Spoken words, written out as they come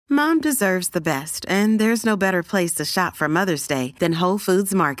Mom deserves the best, and there's no better place to shop for Mother's Day than Whole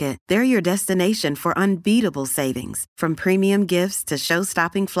Foods Market. They're your destination for unbeatable savings, from premium gifts to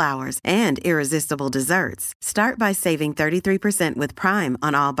show-stopping flowers and irresistible desserts. Start by saving 33% with Prime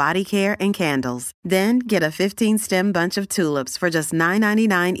on all body care and candles. Then get a 15-stem bunch of tulips for just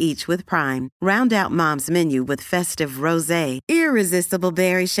 $9.99 each with Prime. Round out Mom's menu with festive rosé, irresistible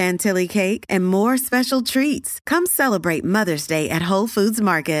berry chantilly cake, and more special treats. Come celebrate Mother's Day at Whole Foods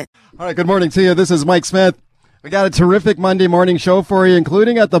Market. All right, good morning to you. This is Mike Smith. We got a terrific Monday morning show for you,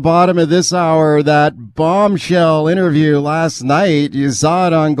 including at the bottom of this hour, that bombshell interview last night. You saw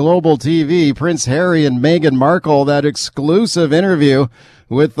it on Global TV, Prince Harry and Meghan Markle, that exclusive interview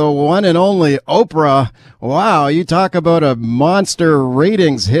with the one and only Oprah. Wow, you talk about a monster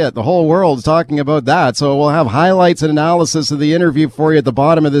ratings hit. The whole world's talking about that. So we'll have highlights and analysis of the interview for you at the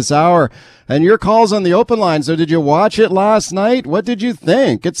bottom of this hour. And your calls on the open line. So did you watch it last night? What did you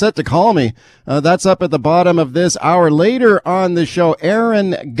think? Get set to call me. That's up at the bottom of this hour. Later on the show,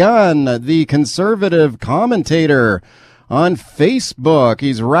 Aaron Gunn, the conservative commentator on Facebook.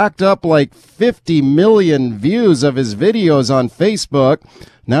 He's racked up like 50 million views of his videos on Facebook.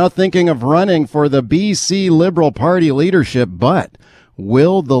 Now thinking of running for the BC Liberal Party leadership, but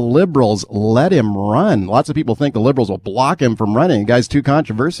will the Liberals let him run? Lots of people think the Liberals will block him from running. The guy's too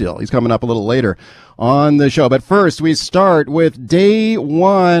controversial. He's coming up a little later on the show. But first, we start with day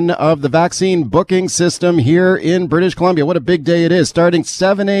one of the vaccine booking system here in British Columbia. What a big day it is. Starting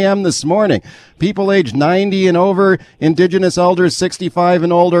 7 a.m. this morning. People aged 90 and over, Indigenous elders 65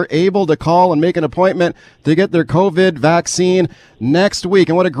 and older, able to call and make an appointment to get their COVID vaccine next week.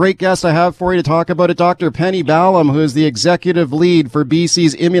 And what a great guest I have for you to talk about it, Dr. Penny Ballum, who is the executive lead for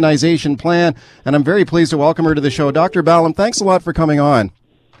BC's immunization plan. And I'm very pleased to welcome her to the show. Dr. Ballum, thanks a lot for coming on.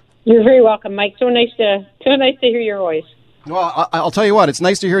 You're very welcome, Mike. So nice to hear your voice. Well, I'll tell you what, it's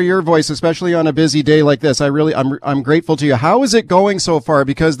nice to hear your voice, especially on a busy day like this. I'm grateful to you. How is it going so far?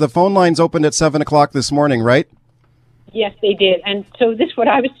 Because the phone lines opened at 7 o'clock this morning, right? Yes, they did. And so this is what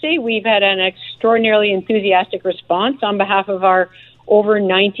I would say. We've had an extraordinarily enthusiastic response on behalf of our over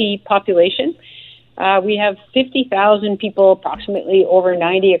 90 population. We have 50,000 people approximately over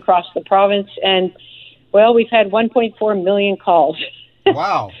 90 across the province. And, well, we've had 1.4 million calls.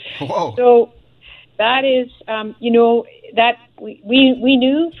 Wow. Whoa. So that is, that we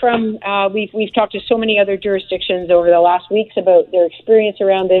knew from, we've talked to so many other jurisdictions over the last weeks about their experience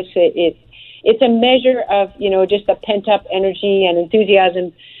around this. It's a measure of, just the pent-up energy and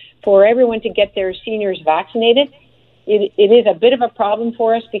enthusiasm for everyone to get their seniors vaccinated. It is a bit of a problem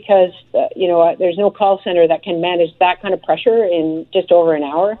for us because, there's no call center that can manage that kind of pressure in just over an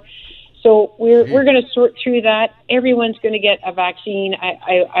hour. So we're going to sort through that. Everyone's going to get a vaccine.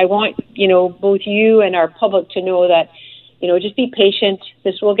 I want, both you and our public to know that, just be patient.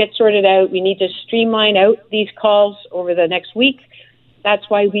 This will get sorted out. We need to streamline out these calls over the next week. That's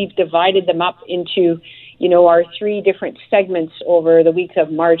why we've divided them up into, our three different segments over the weeks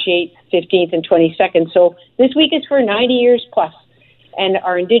of March 8th, 15th, and 22nd. So this week is for 90 years plus, and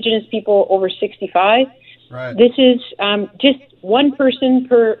our Indigenous people over 65. Right. This is just one person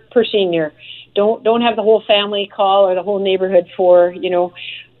per senior. Don't have the whole family call or the whole neighborhood for,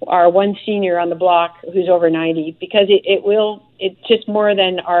 our one senior on the block who's over 90, because it's just more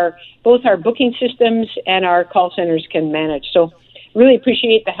than both our booking systems and our call centers can manage. So really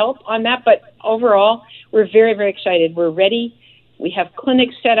appreciate the help on that. But overall, we're very, very excited. We're ready. We have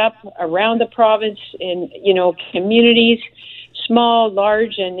clinics set up around the province in, communities, small,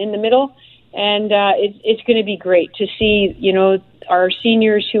 large, and in the middle. And it's going to be great to see, our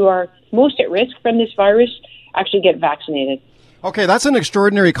seniors who are most at risk from this virus actually get vaccinated. Okay, that's an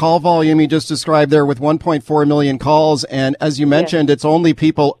extraordinary call volume you just described there with 1.4 million calls. And as you mentioned, It's only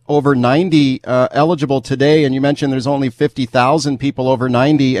people over 90 eligible today. And you mentioned there's only 50,000 people over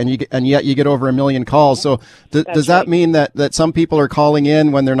 90, and yet you get over a million calls. So does that mean that some people are calling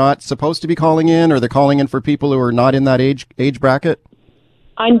in when they're not supposed to be calling in, or they're calling in for people who are not in that age bracket?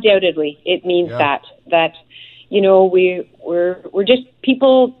 Undoubtedly, it means that we're just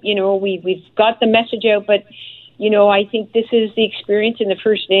people. We've got the message out, but I think this is the experience in the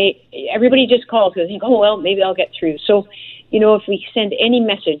first day. Everybody just calls because they think, oh well, maybe I'll get through. So, if we send any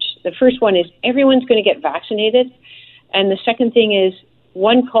message, the first one is everyone's going to get vaccinated, and the second thing is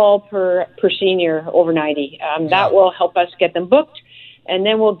one call per senior over 90. That will help us get them booked, and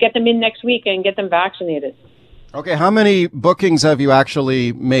then we'll get them in next week and get them vaccinated. Okay, how many bookings have you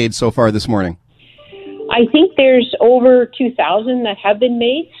actually made so far this morning? I think there's over 2,000 that have been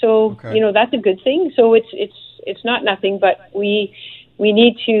made, so that's a good thing. So it's not nothing, but we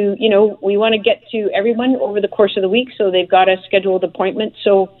need to we want to get to everyone over the course of the week, so they've got a scheduled appointment.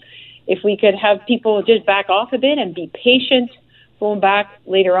 So if we could have people just back off a bit and be patient, going back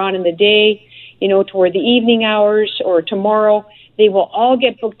later on in the day, toward the evening hours or tomorrow, they will all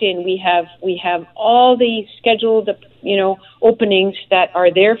get booked in. We have all the scheduled, openings that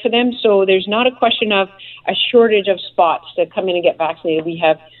are there for them. So there's not a question of a shortage of spots to come in and get vaccinated. We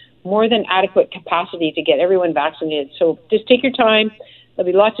have more than adequate capacity to get everyone vaccinated. So just take your time.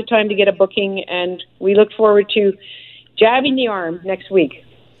 There'll be lots of time to get a booking, and we look forward to jabbing the arm next week.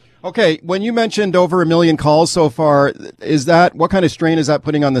 Okay, when you mentioned over 1 million calls so far, what kind of strain is that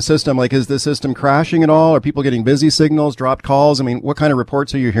putting on the system? Like, is the system crashing at all? Are people getting busy signals, dropped calls? I mean, what kind of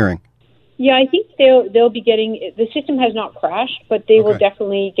reports are you hearing? Yeah, I think they'll be getting, the system has not crashed, but they will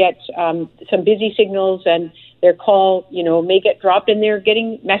definitely get some busy signals, and their call, may get dropped, and they're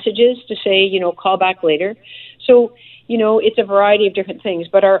getting messages to say, call back later. So, it's a variety of different things,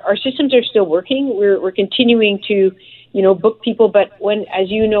 but our systems are still working. We're continuing to, book people, but when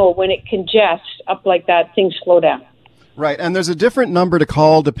it congests up like that, things slow down. Right, and there's a different number to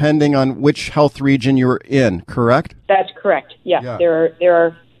call depending on which health region you're in, correct? That's correct. Yeah. There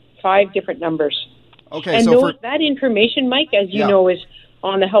are 5 different numbers. Okay, and so that information, Mike, as you know, is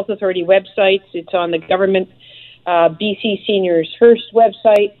on the Health Authority websites. It's on the government BC Seniors First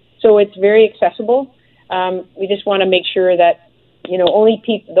website, so it's very accessible. We just want to make sure that only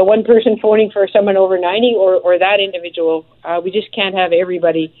the one person phoning for someone over 90 or that individual. We just can't have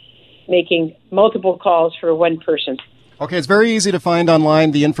everybody making multiple calls for one person. Okay, it's very easy to find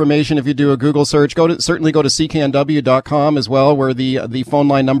online the information if you do a Google search. Certainly go to cknw.com as well, where the phone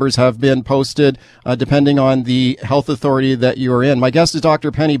line numbers have been posted depending on the health authority that you are in. My guest is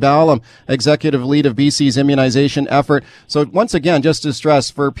Dr. Penny Ballum, Executive Lead of BC's immunization effort. So once again, just to stress,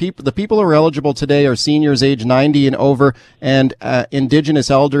 for the people who are eligible today are seniors age 90 and over and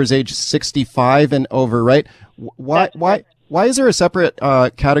Indigenous elders age 65 and over, right? Why is there a separate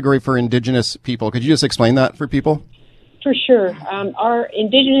category for Indigenous people? Could you just explain that for people? For sure. Our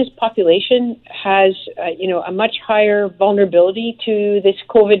Indigenous population has, a much higher vulnerability to this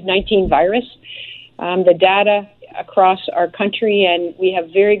COVID-19 virus. The data across our country, and we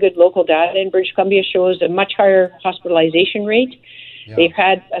have very good local data in British Columbia, shows a much higher hospitalization rate. Yeah. They've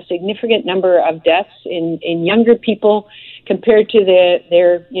had a significant number of deaths in younger people compared to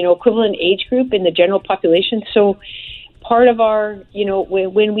their equivalent age group in the general population. So part of our,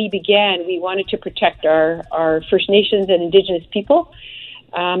 when we began, we wanted to protect our First Nations and Indigenous people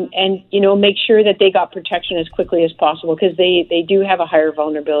and, make sure that they got protection as quickly as possible because they do have a higher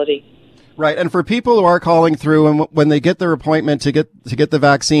vulnerability. Right. And for people who are calling through and when they get their appointment to get the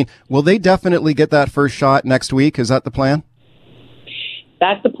vaccine, will they definitely get that first shot next week? Is that the plan?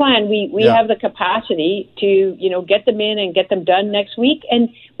 That's the plan. We have the capacity to, get them in and get them done next week.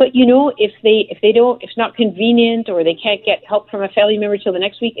 But if they don't, if it's not convenient or they can't get help from a family member till the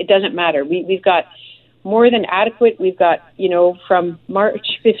next week, it doesn't matter. We've got more than adequate. We've got, from March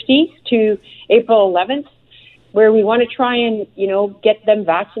 15th to April 11th, where we want to try and, get them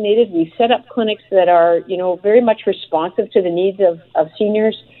vaccinated. We've set up clinics that are, very much responsive to the needs of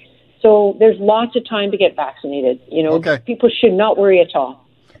seniors. So there's lots of time to get vaccinated. People should not worry at all.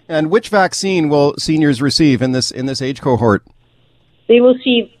 And which vaccine will seniors receive in this age cohort? They will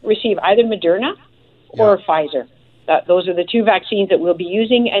receive either Moderna or Pfizer. Those are the 2 vaccines that we'll be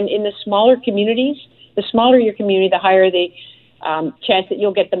using. And in the smaller communities, the smaller your community, the higher the chance that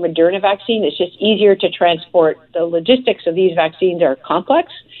you'll get the Moderna vaccine. It's just easier to transport. The logistics of these vaccines are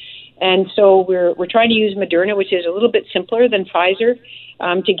complex. And so we're trying to use Moderna, which is a little bit simpler than Pfizer,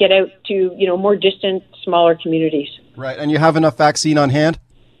 to get out to, more distant, smaller communities. Right. And you have enough vaccine on hand?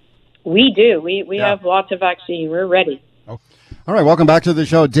 We do. We have lots of vaccine. We're ready. Oh. All right. Welcome back to the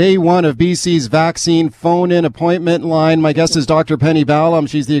show. Day 1 of BC's vaccine phone-in appointment line. My guest is Dr. Penny Ballum.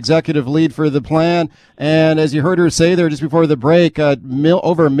 She's the executive lead for the plan. And as you heard her say there just before the break,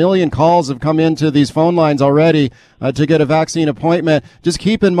 over 1 million calls have come into these phone lines already to get a vaccine appointment. Just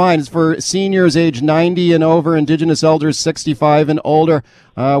keep in mind, it's for seniors age 90 and over, Indigenous elders 65 and older.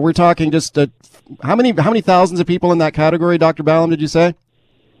 We're talking just how many thousands of people in that category, Dr. Ballum, did you say?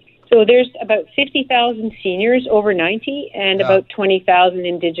 So there's about 50,000 seniors over 90 and about 20,000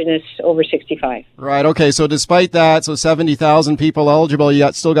 Indigenous over 65. Right. Okay. So despite that, 70,000 people eligible, you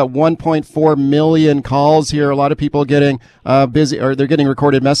still got 1.4 million calls here. A lot of people getting busy, or they're getting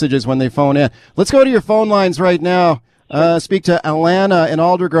recorded messages when they phone in. Let's go to your phone lines right now. Speak to Alana in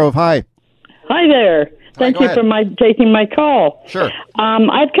Aldergrove. Hi. Hi there. Thank you for taking my call. Sure.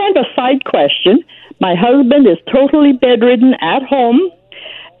 I've kind of a side question. My husband is totally bedridden at home,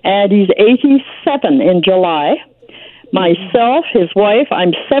 and he's 87 in July. Myself, his wife,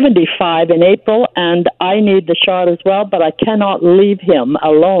 I'm 75 in April, and I need the shot as well, but I cannot leave him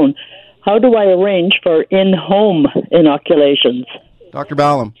alone. How do I arrange for in-home inoculations? Dr.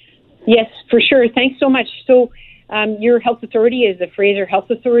 Ballum. Yes, for sure. Thanks so much. So your health authority is the Fraser Health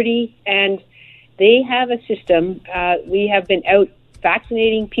Authority, and they have a system. We have been out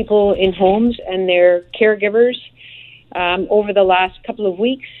vaccinating people in homes and their caregivers over the last couple of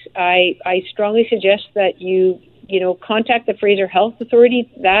weeks. I strongly suggest that you contact the Fraser Health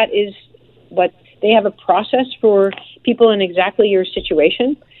Authority. That is what they have, a process for people in exactly your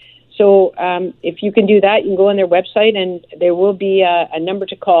situation. So if you can do that, you can go on their website, and there will be a number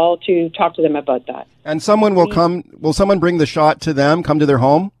to call to talk to them about that. And someone will come. Will someone bring the shot to them? Come to their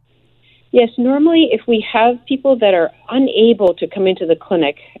home? Yes. Normally, if we have people that are unable to come into the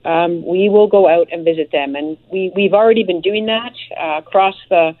clinic, we will go out and visit them, and we've already been doing that across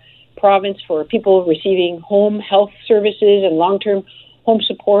the province for people receiving home health services and long-term home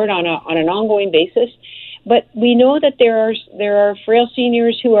support on an ongoing basis. But we know that there are frail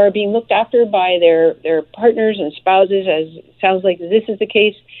seniors who are being looked after by their partners and spouses, as it sounds like this is the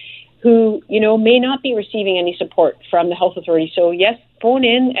case, who may not be receiving any support from the health authority. So yes, phone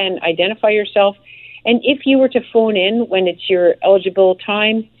in and identify yourself. And if you were to phone in when it's your eligible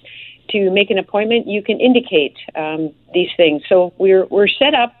time to make an appointment, you can indicate these things. So we're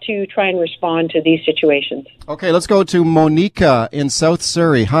set up to try and respond to these situations. Okay, let's go to Monica in South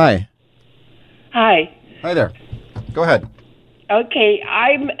Surrey. Hi. Hi. Hi there. Go ahead. Okay,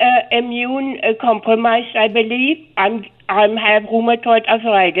 I'm immune compromised, I believe. I'm have rheumatoid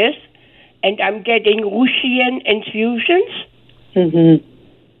arthritis, and I'm getting Russian infusions. Mm-hmm.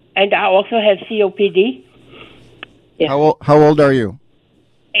 And I also have COPD. Yeah. How old are you?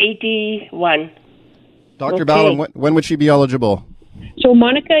 81. Dr. Okay. Ballum, when would she be eligible? So,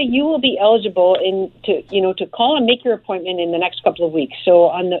 Monica, you will be eligible to call and make your appointment in the next couple of weeks. So,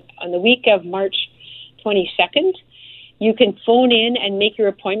 on the week of March 22nd, you can phone in and make your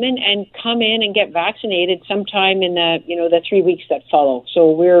appointment and come in and get vaccinated sometime in the 3 weeks that follow.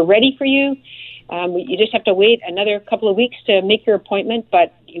 So, we're ready for you. You just have to wait another couple of weeks to make your appointment,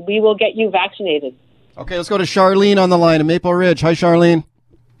 but we will get you vaccinated. Okay, let's go to Charlene on the line in Maple Ridge. Hi, Charlene.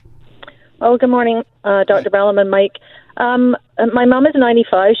 Oh, good morning, Dr. Ballum and Mike. My mom is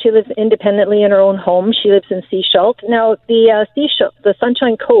 95. She lives independently in her own home. She lives in Seashelt. Now, the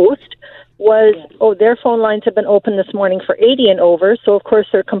Sunshine Coast their phone lines have been open this morning for 80 and over, so of course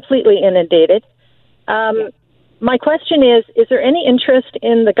they're completely inundated. My question is there any interest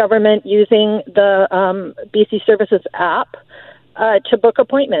in the government using the BC Services app to book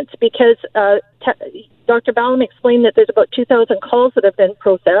appointments? Because Dr. Ballum explained that there's about 2,000 calls that have been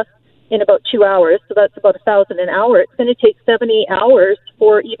processed in about 2 hours, so that's about 1,000 an hour. It's going to take 70 hours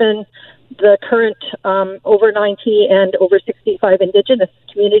for even the current over 90 and over 65 Indigenous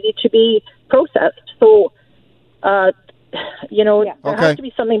community to be processed. So, there has to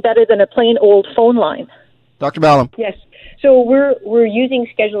be something better than a plain old phone line. Dr. Ballum. Yes. So we're using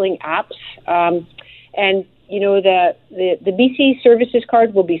scheduling apps, and the BC Services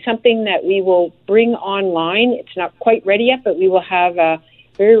card will be something that we will bring online. It's not quite ready yet, but we will have a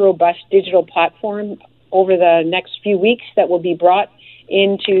very robust digital platform over the next few weeks that will be brought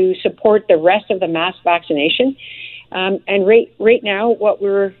in to support the rest of the mass vaccination. And right now, what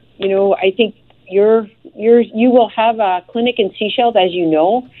we're, I think you will have a clinic in Seasheld, as you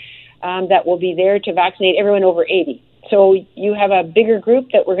know, that will be there to vaccinate everyone over 80. So you have a bigger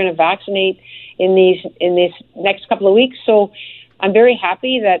group that we're going to vaccinate in this next couple of weeks. So I'm very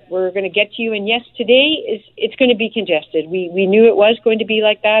happy that we're going to get to you. And yes, today it's going to be congested. We knew it was going to be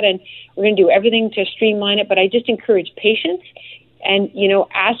like that, and we're going to do everything to streamline it. But I just encourage patience, and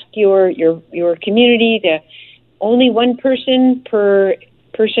ask your community to only one person per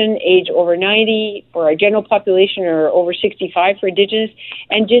person age over 90 for our general population, or over 65 for Indigenous,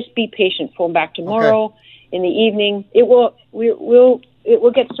 and just be patient. Phone back tomorrow in the evening. It will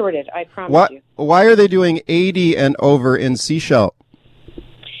get sorted. I promise you. Why are they doing 80 and over in Seashell?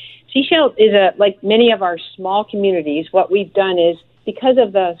 Seashell is like many of our small communities. What we've done is, because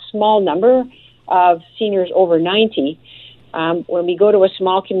of the small number of seniors over 90, when we go to a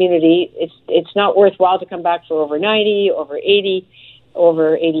small community, it's not worthwhile to come back for over 90, over 80,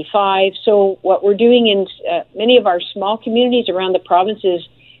 over 85. So what we're doing in many of our small communities around the provinces,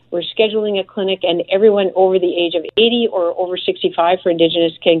 we're scheduling a clinic, and everyone over the age of 80 or over 65 for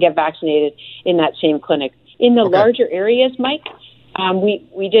Indigenous can get vaccinated in that same clinic. In the larger areas, Mike,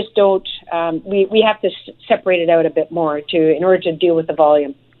 we just don't. We have to separate it out a bit more in order to deal with the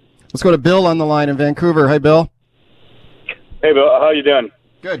volume. Let's go to Bill on the line in Vancouver. Hi, Bill. Hey, Bill. How you doing?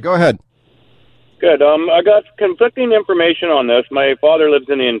 Good. Go ahead. Good. I got conflicting information on this. My father lives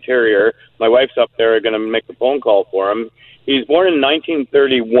in the interior. My wife's up there going to make the phone call for him. He's born in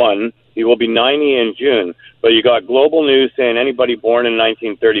 1931. He will be 90 in June. But you got global news saying anybody born in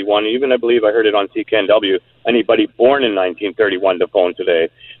 1931, even I believe I heard it on CKNW, anybody born in 1931 to phone today.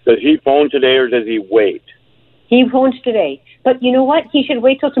 Does he phone today or does he wait? He phones today. But you know what? He should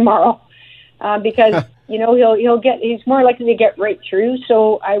wait till tomorrow because, he's more likely to get right through.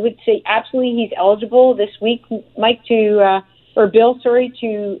 So I would say absolutely he's eligible this week, Mike, to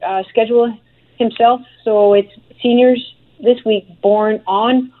schedule himself. So it's seniors this week born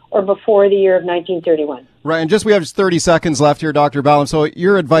on or before the year of 1931. Right, and we have just 30 seconds left here, Dr. Ballum. So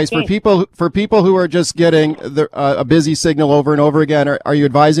your advice for people who are just getting a busy signal over and over again, are you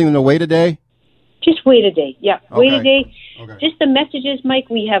advising them to wait a day? Just wait a day. Yeah, okay. Wait a day. Okay. Just the messages, Mike.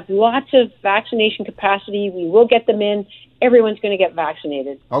 We have lots of vaccination capacity. We will get them in. Everyone's going to get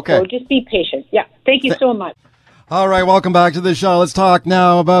vaccinated. Okay. So just be patient. Yeah. Thank you so much. All right, welcome back to the show. Let's talk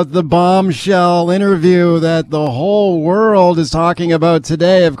now about the bombshell interview that the whole world is talking about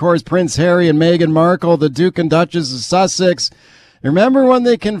today. Of course, Prince Harry and Meghan Markle, the Duke and Duchess of Sussex. Remember when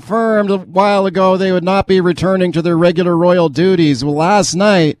they confirmed a while ago they would not be returning to their regular royal duties? Well, last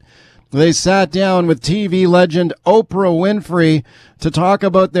night, they sat down with TV legend Oprah Winfrey to talk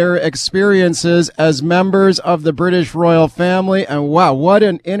about their experiences as members of the British royal family. And wow, what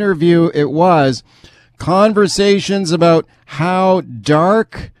an interview it was. Conversations about how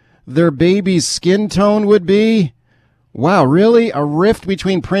dark their baby's skin tone would be. Wow, really? A rift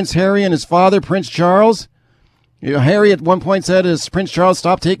between Prince Harry and his father, Prince Charles? Harry at one point said, "Has Prince Charles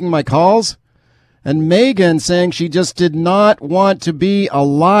stopped taking my calls?" And Meghan saying she just did not want to be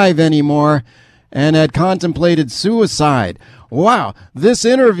alive anymore and had contemplated suicide. Wow, this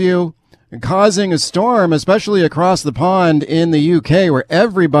interview causing a storm, especially across the pond in the UK, where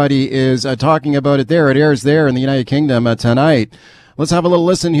everybody is talking about it there. It airs there in the United Kingdom tonight. Let's have a little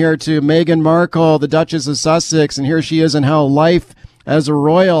listen here to Meghan Markle, the Duchess of Sussex, and here she is and how life as a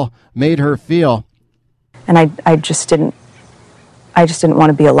royal made her feel. And I just didn't want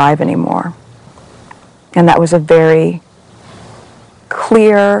to be alive anymore. And that was a very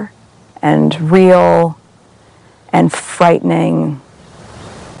clear and real and frightening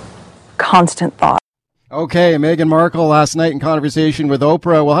constant thought. Okay, Meghan Markle last night in conversation with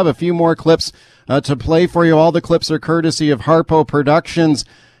Oprah. We'll have a few more clips to play for you. All the clips are courtesy of Harpo Productions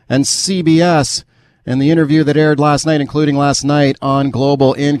and CBS in the interview that aired last night, including last night on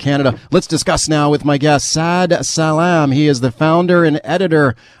Global in Canada. Let's discuss now with my guest, Saad Salam. He is the founder and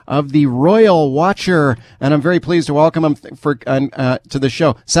editor of the Royal Watcher, and I'm very pleased to welcome him to the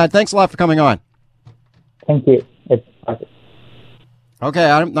show. Saad, thanks a lot for coming on. Thank you. It's pleasure. Okay,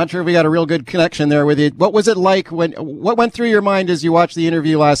 I'm not sure if we got a real good connection there with you. What was it like what went through your mind as you watched the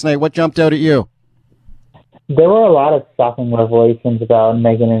interview last night? What jumped out at you? There were a lot of shocking revelations about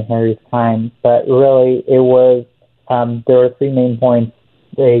Meghan and Harry's time, but really it was, there were three main points.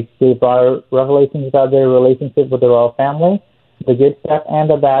 They brought revelations about their relationship with the royal family, the good stuff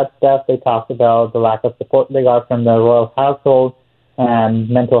and the bad stuff. They talked about the lack of support they got from the royal household and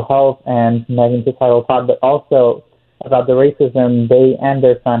mental health and Meghan's societal thought, but also about the racism they and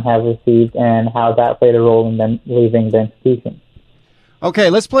their son have received and how that played a role in them leaving the institution.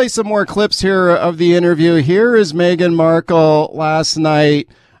 Okay, let's play some more clips here of the interview. Here is Meghan Markle last night,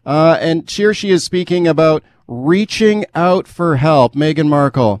 and here she is speaking about reaching out for help. Meghan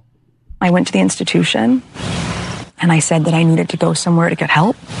Markle. I went to the institution and I said that I needed to go somewhere to get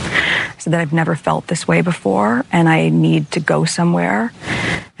help. I said that I've never felt this way before and I need to go somewhere.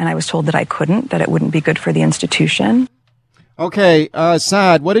 And I was told that I couldn't, that it wouldn't be good for the institution. Okay,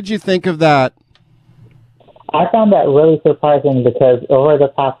 Saad, what did you think of that? I found that really surprising because over the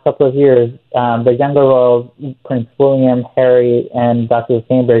past couple of years, the younger royals, Prince William, Harry, and Dr.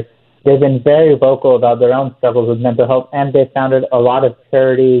 Cambridge, they've been very vocal about their own struggles with mental health, and they founded a lot of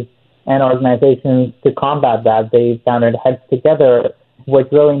charities and organizations to combat that. They founded Heads Together, which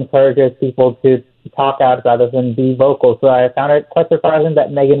really encourages people to talk out about it and be vocal. So I found it quite surprising that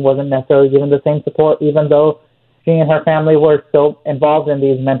Meghan wasn't necessarily given the same support, even though she and her family were still involved in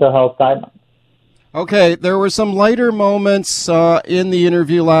these mental health guidelines. Okay, there were some lighter moments in the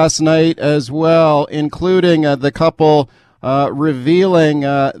interview last night as well, including the couple revealing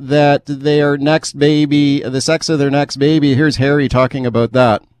that their next baby, the sex of their next baby. Here's Harry talking about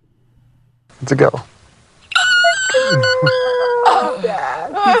that. It's a go.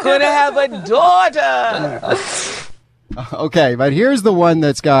 You're going to have a daughter. Okay, but here's the one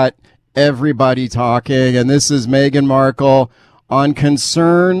that's got everybody talking, and this is Meghan Markle on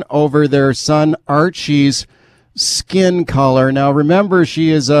concern over their son Archie's skin color. Now, remember, she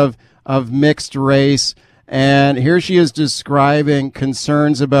is of of mixed race. And here she is describing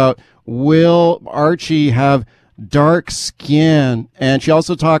concerns about, will Archie have dark skin? And she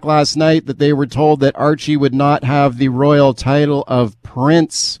also talked last night that they were told that Archie would not have the royal title of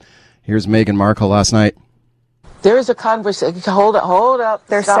prince. Here's Meghan Markle last night. There is a conversation. Hold up.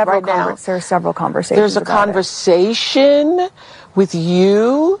 There's Stop several right now. There's several conversations. There's a conversation with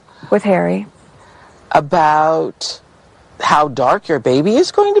you, with Harry, about how dark your baby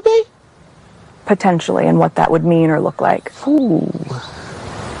is going to be? Potentially, and what that would mean or look like. Ooh.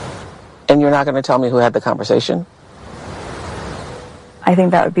 And you're not going to tell me who had the conversation? I think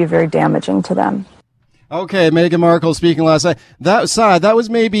that would be very damaging to them. Okay, Meghan Markle speaking last night. That was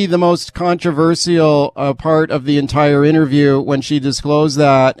maybe the most controversial part of the entire interview when she disclosed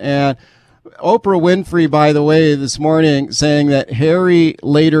that. And Oprah Winfrey, by the way, this morning saying that Harry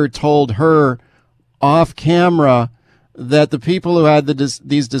later told her off camera that the people who had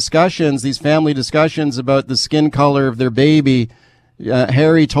these discussions, these family discussions about the skin color of their baby,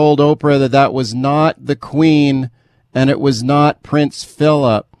 Harry told Oprah that was not the Queen and it was not Prince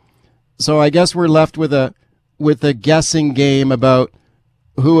Philip. So I guess we're left with a guessing game about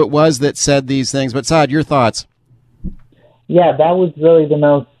who it was that said these things. But Saad, your thoughts? Yeah, that was really the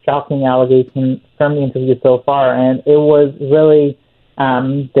most shocking allegation from the interview so far, and it was really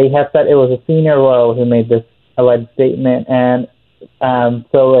they have said it was a senior royal who made this alleged statement, and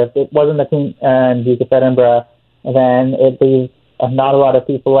so if it wasn't the Queen and Duke of Edinburgh, then it leaves not a lot of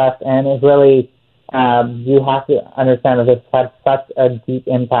people left, and it really. You have to understand that this had such a deep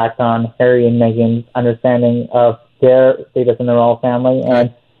impact on Harry and Meghan's understanding of their status in the royal family.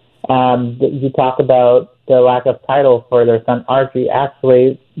 And you talk about the lack of title for their son Archie.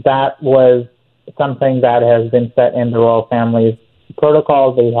 Actually, that was something that has been set in the royal family's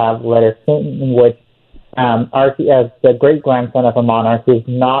protocol. They have letters in which Archie, as the great-grandson of a monarch who's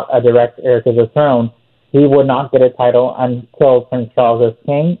not a direct heir to the throne, he would not get a title until Prince Charles is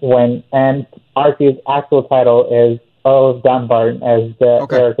king, and Archie's actual title is Earl of Dunbarton as the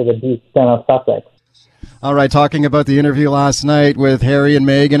heir to the Dukedom of Sussex. All right, talking about the interview last night with Harry and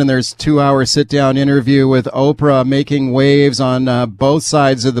Meghan, and there's 2-hour sit-down interview with Oprah making waves on both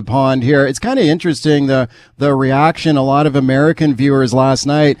sides of the pond here. It's kind of interesting, the reaction. A lot of American viewers last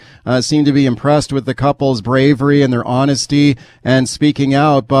night seemed to be impressed with the couple's bravery and their honesty and speaking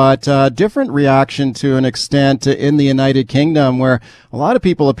out, but different reaction to an extent in the United Kingdom, where a lot of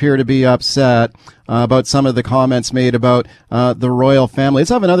people appear to be upset about some of the comments made about the royal family. Let's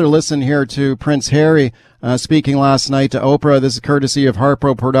have another listen here to Prince Harry speaking last night to Oprah. This is courtesy of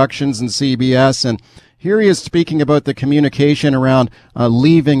Harpo Productions and CBS. And here he is speaking about the communication around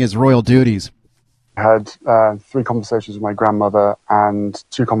leaving his royal duties. I had 3 conversations with my grandmother and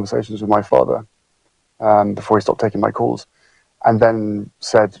 2 conversations with my father before he stopped taking my calls. And then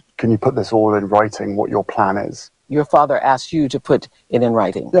said, can you put this all in writing, what your plan is? Your father asked you to put it in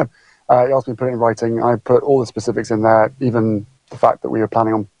writing? Yeah. He asked me to put it in writing. I put all the specifics in there, even the fact that we were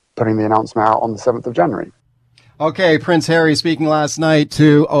planning on putting the announcement out on the 7th of January. Okay, Prince Harry speaking last night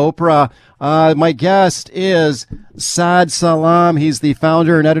to Oprah. My guest is Saad Salam. He's the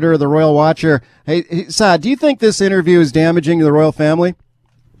founder and editor of the Royal Watcher. Hey, Saad, do you think this interview is damaging to the royal family?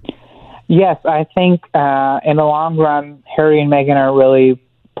 Yes, I think in the long run, Harry and Meghan are really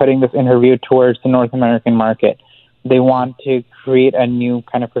putting this interview towards the North American market. They want to create a new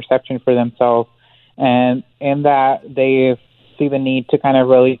kind of perception for themselves, and in that they see the need to kind of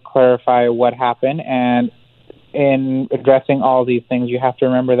really clarify what happened. And in addressing all these things, you have to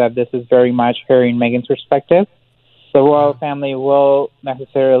remember that this is very much Harry and Meghan's perspective. The royal family will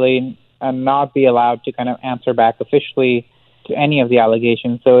necessarily not be allowed to kind of answer back officially to any of the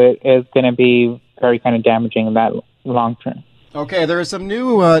allegations, so it is going to be very kind of damaging in that long term. Okay, there are some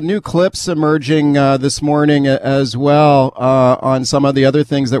new clips emerging this morning as well on some of the other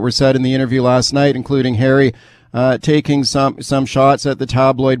things that were said in the interview last night, including Harry taking some shots at the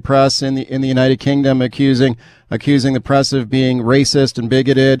tabloid press in the United Kingdom, accusing the press of being racist and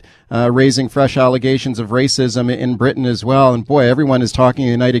bigoted, raising fresh allegations of racism in Britain as well. And boy, everyone is talking in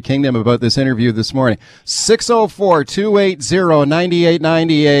the United Kingdom about this interview this morning.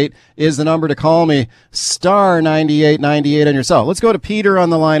 604-280-9898 is the number to call me. Star 9898 on your cell. Let's go to Peter on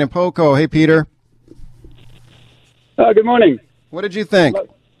the line in Poco. Hey, Peter. Good morning. What did you think?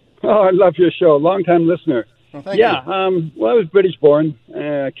 Oh, I love your show. Long-time listener. Well, thank you. Well, I was British born.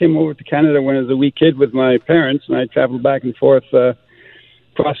 I came over to Canada when I was a wee kid with my parents, and I traveled back and forth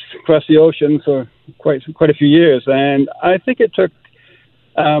across the ocean for quite a few years. And I think it took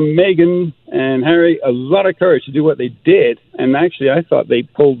Meghan and Harry a lot of courage to do what they did. And actually, I thought they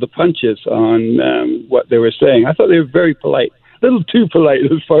pulled the punches on what they were saying. I thought they were very polite. little too polite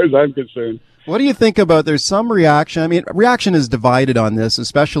as far as I'm concerned. What do you think about, there's some reaction, I mean, reaction is divided on this,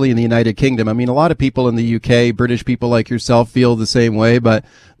 especially in the United Kingdom. I mean, a lot of people in the UK, British people like yourself, feel the same way, but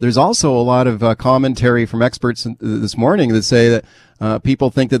there's also a lot of commentary from experts this morning that say that people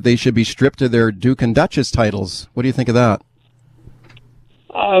think that they should be stripped of their Duke and Duchess titles. What do you think of that?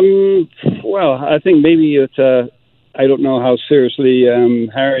 Well, I think maybe it's, I don't know how seriously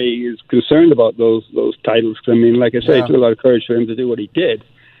Harry is concerned about those titles. I mean, like I say, it took a lot of courage for him to do what he did.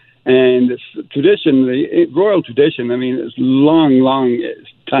 And this tradition, the royal tradition, I mean, it's long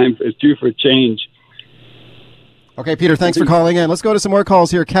time. It's due for a change. Okay, Peter, thanks for calling in. Let's go to some more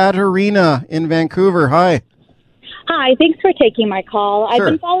calls here. Katerina in Vancouver. Hi. Hi, thanks for taking my call. Sure.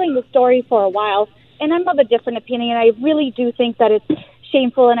 I've been following the story for a while, and I'm of a different opinion. I really do think that it's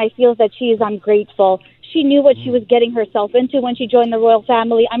shameful, and I feel that she is ungrateful. She knew what she was getting herself into when she joined the royal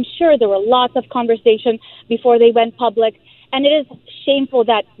family. I'm sure there were lots of conversation before they went public. And it is shameful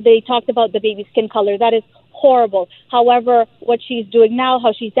that they talked about the baby's skin color. That is horrible. However, what she's doing now,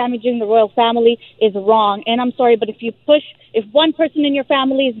 how she's damaging the royal family, is wrong. And I'm sorry, but if one person in your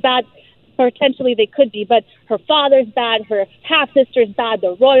family is bad, potentially they could be, but her father's bad, her half-sister's bad,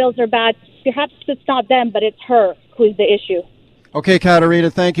 the royals are bad. Perhaps it's not them, but it's her who's the issue. Okay,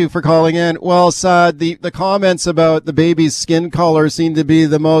 Katerina, thank you for calling in. Well, Saad, the comments about the baby's skin color seem to be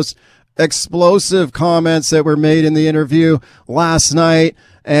the most explosive comments that were made in the interview last night.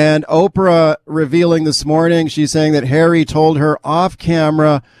 And Oprah revealing this morning, she's saying that Harry told her off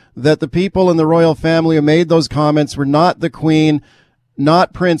camera that the people in the royal family who made those comments were not the Queen,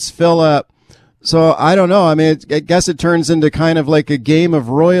 not Prince Philip. So I don't know. I mean, I guess it turns into kind of like a game of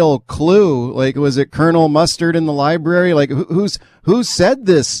royal Clue. Like, was it Colonel Mustard in the library? Like, who said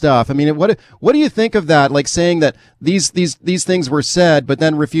this stuff? I mean, what do you think of that? Like saying that these things were said, but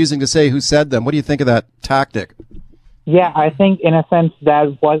then refusing to say who said them. What do you think of that tactic? Yeah, I think in a sense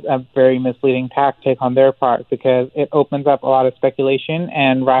that was a very misleading tactic on their part because it opens up a lot of speculation,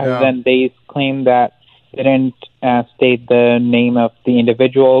 and rather than they claim that they didn't state the name of the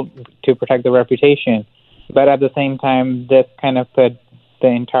individual to protect the reputation. But at the same time, this kind of put the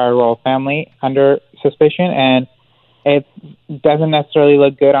entire royal family under suspicion, and it doesn't necessarily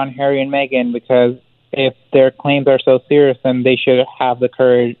look good on Harry and Meghan because if their claims are so serious, then they should have the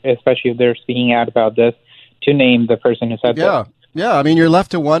courage, especially if they're speaking out about this, to name the person who said this. Yeah, I mean, you're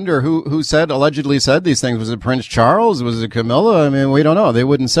left to wonder who allegedly said these things. Was it Prince Charles? Was it Camilla? I mean, we don't know. They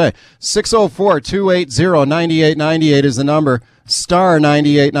wouldn't say. 604-280-9898 is the number. Star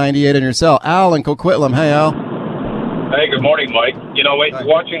 9898 in your cell. Al in Coquitlam. Hey, Al. Hey, good morning, Mike. You know,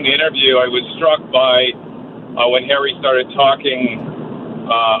 watching the interview, I was struck by when Harry started talking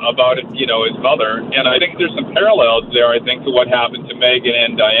about it, you know, his mother. And I think there's some parallels there, I think, to what happened to Meghan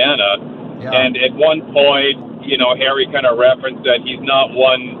and Diana. Yeah. And at one point, you know, Harry kind of referenced that he's not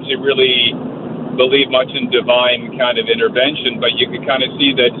one to really believe much in divine kind of intervention, but you could kind of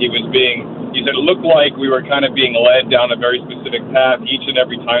see that he said it looked like we were kind of being led down a very specific path each and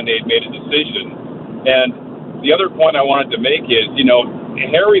every time they had made a decision. And the other point I wanted to make is, you know,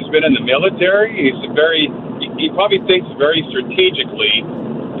 Harry's been in the military. He probably thinks very strategically,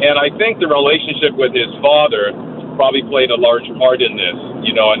 and I think the relationship with his father probably played a large part in this,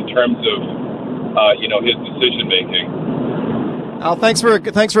 you know, in terms of his decision making. Al, thanks for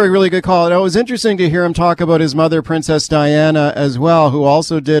a really good call. And it was interesting to hear him talk about his mother, Princess Diana, as well, who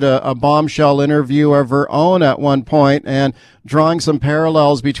also did a bombshell interview of her own at one point, and drawing some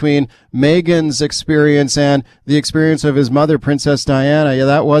parallels between Meghan's experience and the experience of his mother, Princess Diana. Yeah,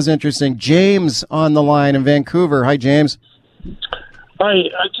 that was interesting. James on the line in Vancouver. Hi, James. Hi,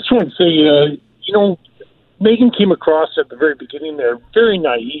 I just want to say, Meghan came across at the very beginning there very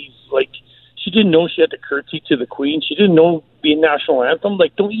naive, like. She didn't know she had to curtsy to the Queen. She didn't know the national anthem.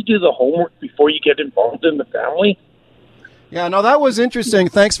 Like, don't you do the homework before you get involved in the family? Yeah, no, that was interesting.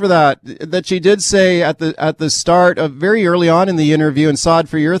 Thanks for that. That she did say at the start of very early on in the interview, and Saad,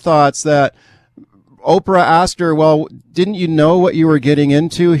 for your thoughts, that Oprah asked her, well, didn't you know what you were getting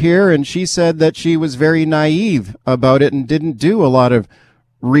into here? And she said that she was very naive about it and didn't do a lot of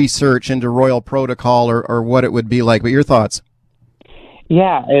research into royal protocol or what it would be like. But your thoughts?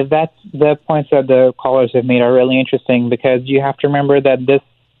 Yeah, that's the points that the callers have made are really interesting because you have to remember that this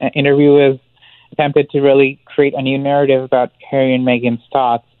interview is attempted to really create a new narrative about Harry and Meghan's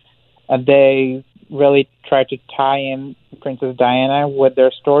thoughts. They really tried to tie in Princess Diana with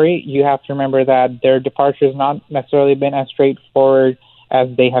their story. You have to remember that their departure has not necessarily been as straightforward as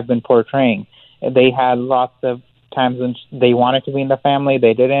they have been portraying. They had lots of times when they wanted to be in the family,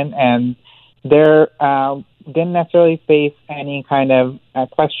 they didn't, and they're didn't necessarily face any kind of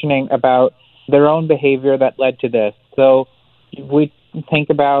questioning about their own behavior that led to this. So we think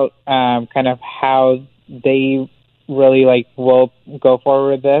about kind of how they really will go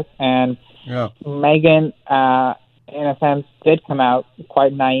forward with this, and Meghan, in a sense, did come out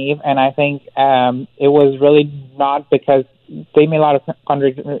quite naive, and I think it was really not because they made a lot of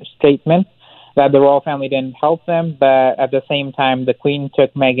contradictory statements that the royal family didn't help them, but at the same time, the Queen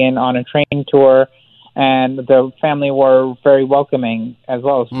took Meghan on a train tour, and the family were very welcoming as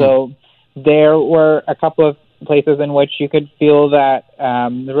well. So there were a couple of places in which you could feel that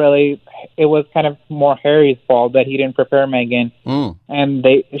really it was kind of more Harry's fault that he didn't prepare Meghan, and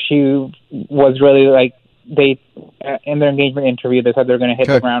she was really in their engagement interview, they said they're going to hit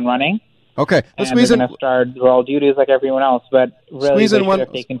the ground running. Okay, and they're going to start royal duties like everyone else, but really they should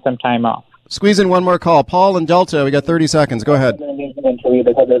have taken some time off. Squeeze in one more call. Paul in Delta, we got 30 seconds. Go ahead.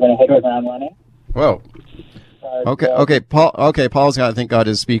 Whoa. Okay, Paul. Okay, Paul's got, I think, got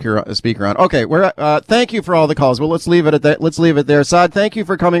his speaker on. Okay, we're thank you for all the calls. Well, let's leave it at that. Let's leave it there. Saad, thank you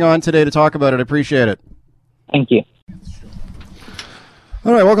for coming on today to talk about it. I appreciate it. Thank you.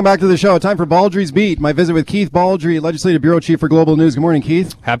 All right, welcome back to the show. Time for Baldrey's Beat. My visit with Keith Baldrey, Legislative Bureau Chief for Global News. Good morning,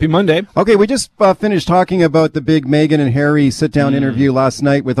 Keith. Happy Monday. Okay, we just finished talking about the big Meghan and Harry sit-down interview last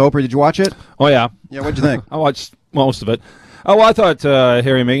night with Oprah. Did you watch it? Oh, yeah. Yeah, what'd you think? I watched most of it. Oh, well, I thought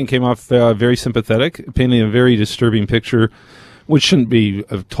Harry and Meghan came off very sympathetic, painting a very disturbing picture, which shouldn't be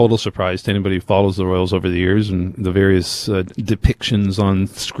a total surprise to anybody who follows the royals over the years and the various depictions on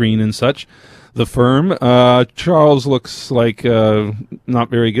screen and such. The firm. Charles looks like not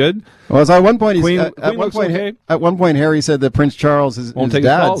very good. Well, so at one point, at one point, Harry said that Prince Charles, his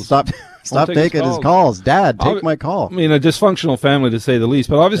dad, stopped taking his calls. Dad, take my call. I mean, a dysfunctional family to say the least.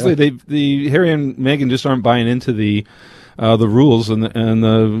 But obviously, the Harry and Meghan just aren't buying into the rules and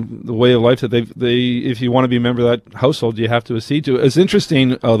the way of life that they if you want to be a member of that household, you have to accede to. It's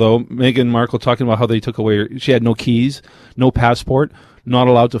interesting, although Meghan Markle talking about how they took away. She had no keys, no passport. Not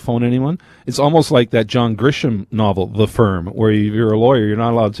allowed to phone anyone. It's almost like that John Grisham novel, The Firm, where you're a lawyer, you're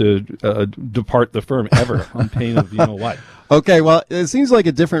not allowed to depart the firm ever on pain of what. Okay, well, it seems like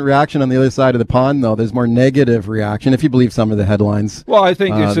a different reaction on the other side of the pond, though. There's more negative reaction, if you believe some of the headlines. Well, I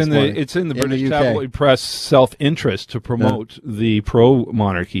think it's in the British tabloid press self-interest to promote the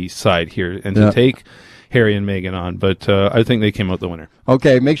pro-monarchy side here and to take Harry and Meghan on, but I think they came out the winner.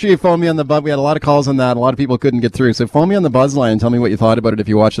 Okay, make sure you phone me on the buzz. We had a lot of calls on that. A lot of people couldn't get through. So phone me on the buzz line and tell me what you thought about it if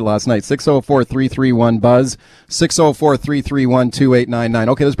you watched it last night. 604-331-BUZZ, 604-331-2899.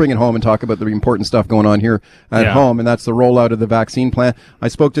 Okay, let's bring it home and talk about the important stuff going on here at home, and that's the rollout of the vaccine plan. I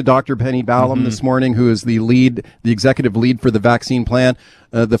spoke to Dr. Penny Ballum this morning, who is the executive lead for the vaccine plan.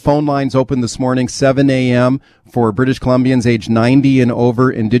 The phone lines opened this morning, 7 a.m. for British Columbians aged 90 and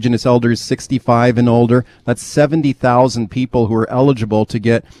over, Indigenous elders 65 and older. That's 70,000 people who are eligible to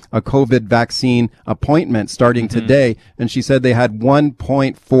get a COVID vaccine appointment starting today. And she said they had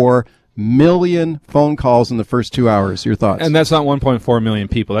 1.4 million phone calls in the first 2 hours. Your thoughts? And that's not 1.4 million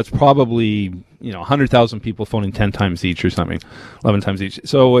people. That's probably 100,000 people phoning 10 times each or something, 11 times each.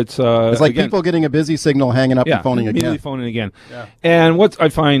 So it's like people getting a busy signal, hanging up and phoning immediately phoning again. Yeah. And what I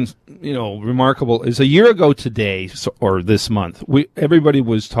find remarkable is a year ago today, or this month, everybody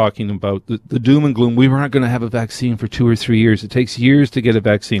was talking about the doom and gloom. We were not going to have a vaccine for 2 or 3 years. It takes years to get a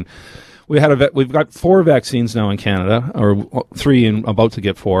vaccine. We've got 4 vaccines now in Canada, or 3 and about to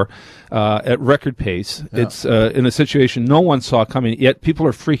get 4, at record pace. Yeah. It's in a situation no one saw coming, yet people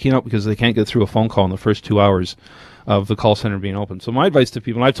are freaking out because they can't get through a phone call in the first 2 hours of the call center being open. So my advice to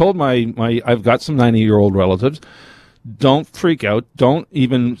people, and I've told I've got some 90-year-old relatives, don't freak out. Don't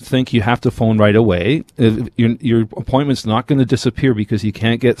even think you have to phone right away. Your appointment's not going to disappear because you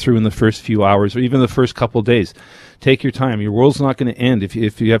can't get through in the first few hours or even the first couple of days. Take your time. Your world's not going to end if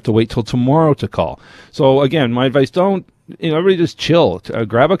you have to wait till tomorrow to call. So again, my advice, don't, everybody just chill.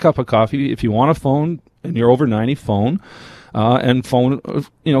 Grab a cup of coffee. If you want to phone and you're over 90, phone. And phone,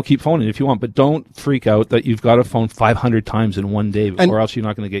 keep phoning if you want, but don't freak out that you've got to phone 500 times in one day, or else you're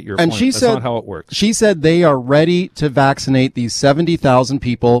not going to get your appointment. That's not how it works. She said they are ready to vaccinate these 70,000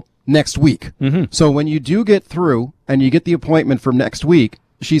 people next week. Mm-hmm. So when you do get through and you get the appointment for next week,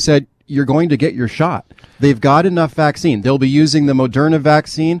 she said you're going to get your shot. They've got enough vaccine. They'll be using the Moderna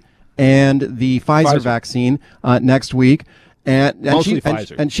vaccine and the Pfizer vaccine next week. And she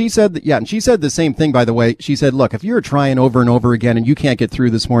said that, and she said the same thing, by the way. She said, look, if you're trying over and over again and you can't get through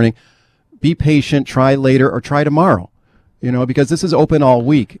this morning, be patient, try later or try tomorrow, because this is open all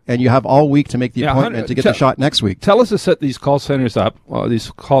week and you have all week to make the appointment to get the shot next week. Tell us to set these call centers up, these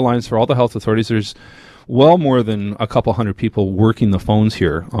call lines for all the health authorities. There's well more than a couple hundred people working the phones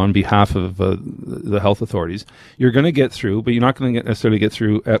here on behalf of the health authorities. You're going to get through, but you're not going to necessarily get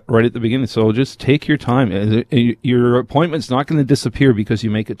through right at the beginning. So just take your time. Your appointment's not going to disappear because you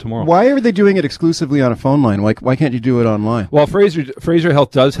make it tomorrow. Why are they doing it exclusively on a phone line? Why can't you do it online? Well, Fraser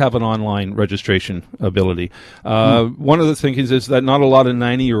Health does have an online registration ability. One of the things is that not a lot of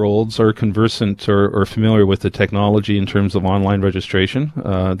 90-year-olds are conversant or familiar with the technology in terms of online registration.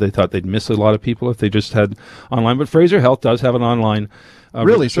 They thought they'd miss a lot of people if they just had online. But Fraser Health does have an online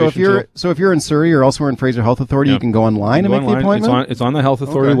really? So if you're in Surrey or elsewhere in Fraser Health Authority, you can go online and make the appointment? It's on the Health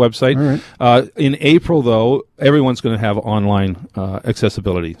Authority website. Right. In April, though, everyone's going to have online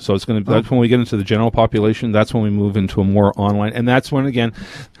accessibility. So it's going to that's when we get into the general population. That's when we move into a more online. And that's when, again,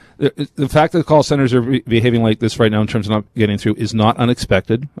 the fact that the call centers are behaving like this right now in terms of not getting through is not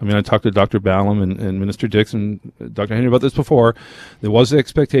unexpected. I mean, I talked to Dr. Ballum and Minister Dix and Dr. Henry about this before. There was the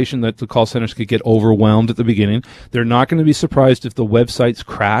expectation that the call centers could get overwhelmed at the beginning. They're not going to be surprised if the websites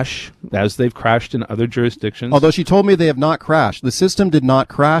crash, as they've crashed in other jurisdictions. Although she told me they have not crashed. The system did not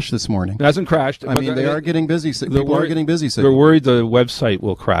crash this morning. It hasn't crashed. I mean, they are getting busy. People are getting busy. They're worried the website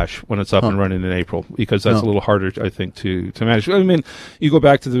will crash when it's up and running in April, because that's a little harder, I think, to manage. I mean, you go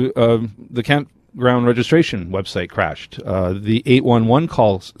back to the campground registration website crashed. The 811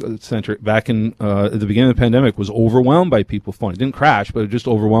 call center back in at the beginning of the pandemic was overwhelmed by people phoning. It didn't crash, but it was just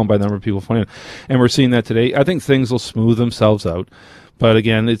overwhelmed by the number of people phoning. And we're seeing that today. I think things will smooth themselves out. But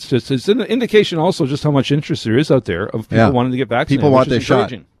again, it's an indication also just how much interest there is out there of people wanting to get vaccinated. People want this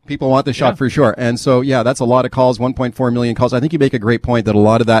shot. People want the shot for sure. And so, that's a lot of calls, 1.4 million calls. I think you make a great point that a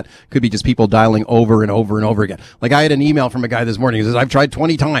lot of that could be just people dialing over and over and over again. Like I had an email from a guy this morning who says, I've tried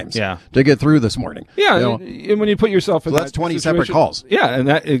 20 times to get through this morning. Yeah. And when you put yourself in that's 20 separate calls. Yeah. And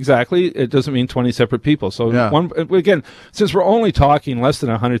that exactly, it doesn't mean 20 separate people. So again, since we're only talking less than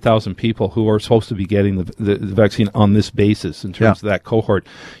 100,000 people who are supposed to be getting the vaccine on this basis in terms of that cohort,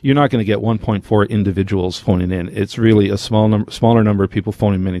 you're not going to get 1.4 individuals phoning in. It's really a smaller number of people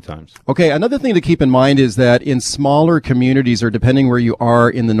phoning many times. Okay, another thing to keep in mind is that in smaller communities, or depending where you are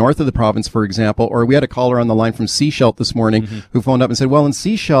in the north of the province, for example, or we had a caller on the line from Seashelt this morning who phoned up and said, well, in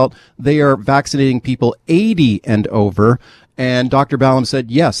Seashelt, they are vaccinating people 80 and over. And Dr. Ballum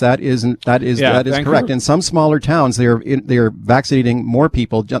said, yes, that is correct. In some smaller towns, they are vaccinating more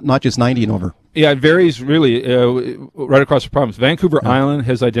people, not just 90 and over. Yeah, it varies really right across the province. Vancouver Island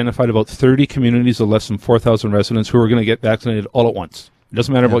has identified about 30 communities of less than 4,000 residents who are going to get vaccinated all at once. It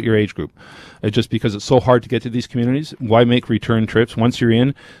doesn't matter about your age group. It's just because it's so hard to get to these communities. Why make return trips? Once you're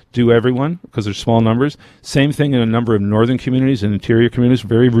in, do everyone, because there's small numbers. Same thing in a number of northern communities and interior communities,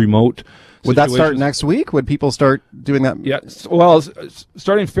 very remote. Would that start next week? Would people start doing that? Yeah, well,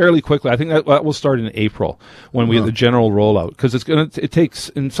 starting fairly quickly. I think that will start in April when we have the general rollout, because it takes,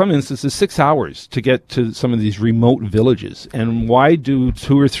 in some instances, 6 hours to get to some of these remote villages. And why do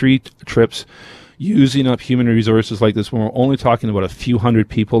 2 or 3 trips using up human resources like this when we're only talking about a few hundred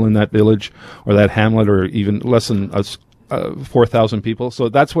people in that village or that hamlet, or even less than 4,000 people? So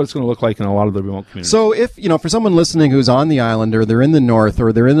that's what it's going to look like in a lot of the remote communities. So if, for someone listening who's on the island, or they're in the north,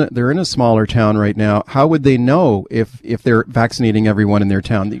 or they're in a smaller town right now, how would they know if they're vaccinating everyone in their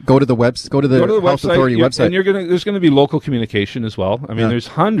town? Go to the Health Authority website. And there's going to be local communication as well. I mean, there's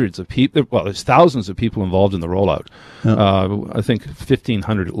hundreds of people, there's thousands of people involved in the rollout. I think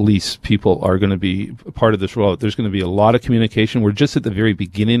 1,500 at least people are going to be part of this rollout. There's going to be a lot of communication. We're just at the very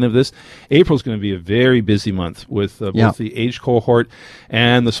beginning of this. April's going to be a very busy month with both the age cohort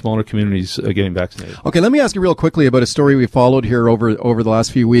and the smaller communities getting vaccinated. Okay, let me ask you real quickly about a story we followed here over the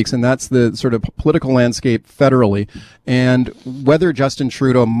last few weeks, and that's the sort of political landscape federally, and whether Justin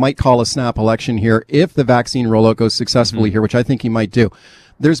Trudeau might call a snap election here if the vaccine rollout goes successfully here, which I think he might do.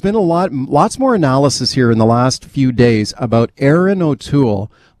 There's been lots more analysis here in the last few days about Erin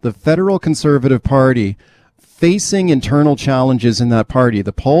O'Toole, the federal Conservative Party, facing internal challenges in that party.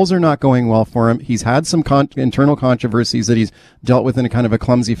 The polls are not going well for him. He's had some internal controversies that he's dealt with in a kind of a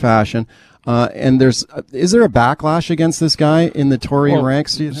clumsy fashion. And is there a backlash against this guy in the Tory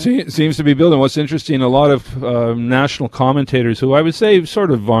ranks? Seems to be building. What's interesting, a lot of national commentators who I would say sort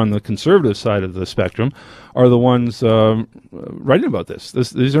of on the conservative side of the spectrum are the ones writing about this.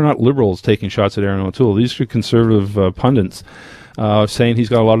 These are not liberals taking shots at Erin O'Toole. These are conservative pundits saying he's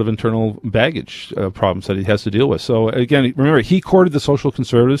got a lot of internal baggage problems that he has to deal with. So again, remember, he courted the social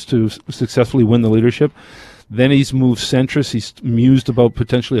conservatives to successfully win the leadership. Then he's moved centrist. He's mused about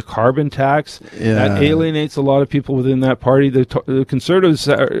potentially a carbon tax. Yeah. That alienates a lot of people within that party. The Conservatives,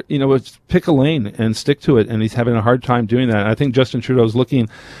 it's pick a lane and stick to it, and he's having a hard time doing that. And I think Justin Trudeau is looking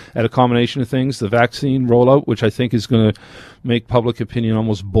at a combination of things, the vaccine rollout, which I think is going to make public opinion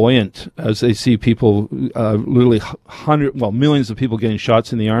almost buoyant as they see people, literally millions of people getting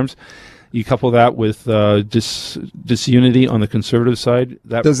shots in the arms. You couple that with disunity on the Conservative side.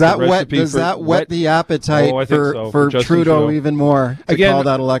 Does that whet the appetite for Trudeau even more to call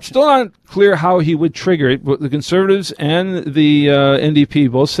that election? Still not clear how he would trigger it, but the Conservatives and the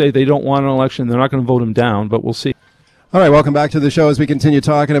NDP both say they don't want an election. They're not going to vote him down, but we'll see. All right, welcome back to the show as we continue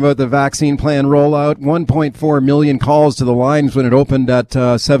talking about the vaccine plan rollout. 1.4 million calls to the lines when it opened at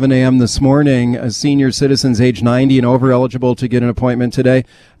 7 a.m. this morning. Senior citizens age 90 and over eligible to get an appointment today.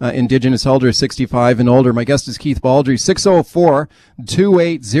 Indigenous elders 65 and older. My guest is Keith Baldrey.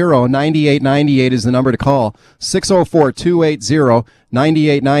 604-280-9898 is the number to call.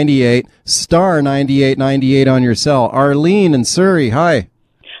 604-280-9898. Star 9898 on your cell. Arlene in Surrey, hi.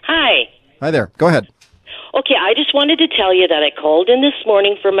 Hi. Hi there. Go ahead. Okay, I just wanted to tell you that I called in this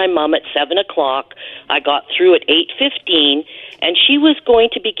morning for my mom at 7 o'clock. I got through at 8:15, and she was going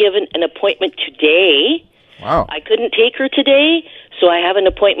to be given an appointment today. Wow. I couldn't take her today, so I have an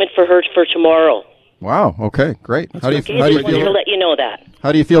appointment for her for tomorrow. Wow. Okay, great. How do you I just wanted to let you know that.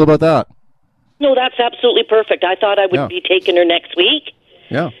 How do you feel about that? No, that's absolutely perfect. I thought I would be taking her next week.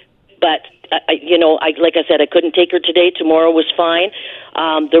 Yeah. But like I said, I couldn't take her today. Tomorrow was fine.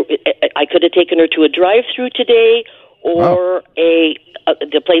 I could have taken her to a drive-through today, or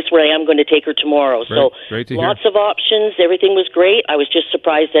the place where I am going to take her tomorrow. Great to lots of options. Everything was great. I was just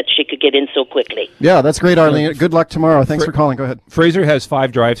surprised that she could get in so quickly. Yeah, that's great, Arlene. Good luck tomorrow. Thanks for calling. Go ahead. Fraser has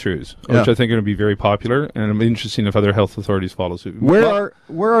 5 drive-throughs, which I think are going to be very popular, and it'll be interesting if other health authorities follow suit. Where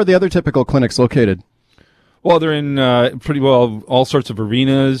are the other typical clinics located? Well, they're in pretty well all sorts of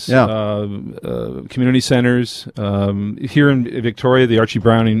arenas, community centers. Here in Victoria, the Archie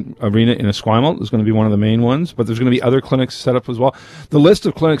Browning Arena in Esquimalt is going to be one of the main ones, but there's going to be other clinics set up as well. The list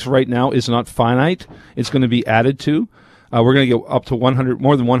of clinics right now is not finite. It's going to be added to. We're going to get up to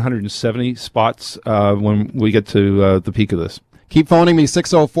more than 170 spots when we get to the peak of this. Keep phoning me.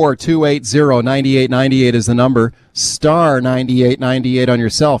 604-280-9898 is the number. Star 9898 on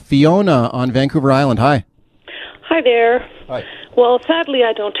your cell. Fiona on Vancouver Island. Hi. Hi there. Hi. Well, sadly,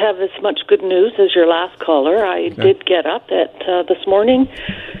 I don't have as much good news as your last caller. I did get up at this morning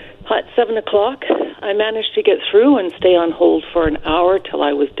at 7 o'clock. I managed to get through and stay on hold for an hour till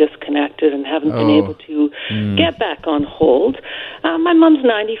I was disconnected and haven't been able to get back on hold. My mom's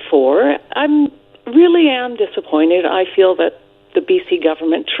 94. I really am disappointed. I feel that the BC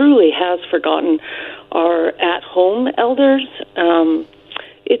government truly has forgotten our at-home elders.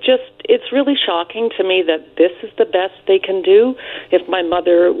 It's really shocking to me that this is the best they can do. If my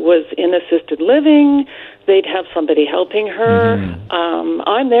mother was in assisted living, they'd have somebody helping her.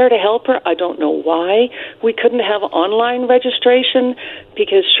 I'm there to help her. I don't know why we couldn't have online registration,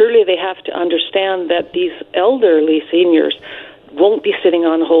 because surely they have to understand that these elderly seniors won't be sitting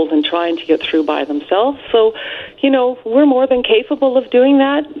on hold and trying to get through by themselves. So, we're more than capable of doing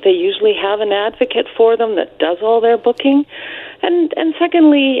that. They usually have an advocate for them that does all their booking. And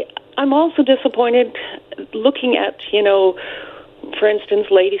secondly, I'm also disappointed looking at, for instance,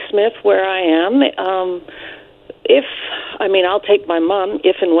 Ladysmith, where I am. I'll take my mom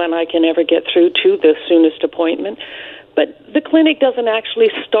if and when I can ever get through to the soonest appointment. But the clinic doesn't actually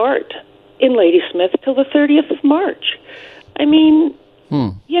start in Ladysmith till the 30th of March.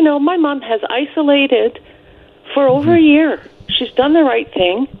 My mom has isolated for over a year. She's done the right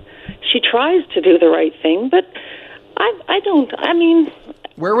thing. She tries to do the right thing, but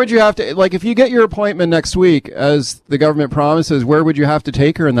where would you have to, if you get your appointment next week, as the government promises, where would you have to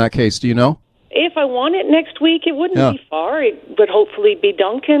take her in that case? Do you know? If I want it next week, it wouldn't be far. It would hopefully be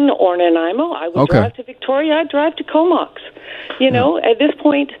Duncan or Nanaimo. I would drive to Victoria. I'd drive to Comox. At this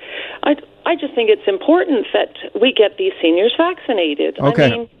point, I just think it's important that we get these seniors vaccinated.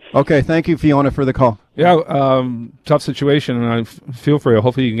 Okay, thank you, Fiona, for the call. Yeah, tough situation, and I feel for you.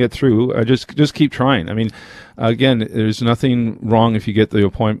 Hopefully you can get through. Just keep trying. Again, there's nothing wrong if you get the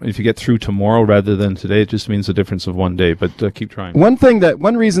appointment, if you get through tomorrow rather than today. It just means a difference of one day, but keep trying.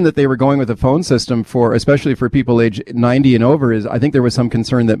 One reason that they were going with a phone system especially for people age 90 and over, is I think there was some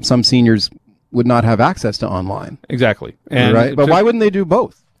concern that some seniors would not have access to online. Exactly. Right? But why wouldn't they do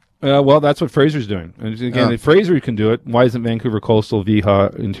both? Well, that's what Fraser's doing. And again, if Fraser can do it, why isn't Vancouver Coastal,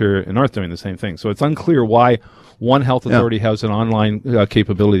 Viha, Interior, and North doing the same thing? So it's unclear why one health authority has an online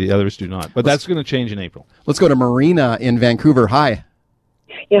capability, the others do not. But that's going to change in April. Let's go to Marina in Vancouver. Hi.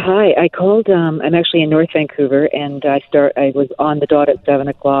 Yeah, hi. I called. I'm actually in North Vancouver, and I was on the dot at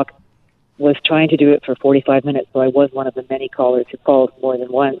 7:00. Was trying to do it for 45 minutes, so I was one of the many callers who called more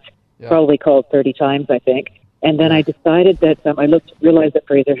than once. Yeah. Probably called 30 times, I think. And then I decided that realized that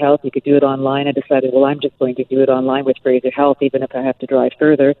Fraser Health, you could do it online. I decided, well, I'm just going to do it online with Fraser Health, even if I have to drive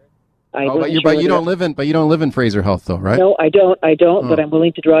further. But you don't live in Fraser Health, though, right? No, I don't. But I'm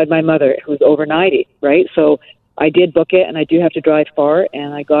willing to drive my mother, who's over 90, right? So I did book it, and I do have to drive far,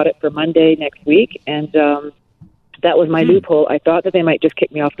 and I got it for Monday next week, and that was my loophole. I thought that they might just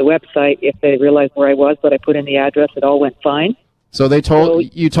kick me off the website if they realized where I was, but I put in the address. It all went fine. So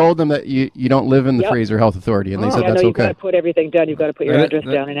you told them that you don't live in the Fraser Health Authority, and they said that's you've okay. Got to put everything down. You've got to put your address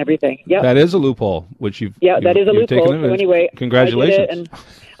down and everything. Yeah, that is a loophole, which you've that is a loophole. So anyway, congratulations. I did it, and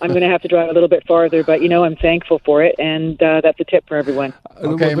I'm going to have to drive a little bit farther, but I'm thankful for it, and that's a tip for everyone.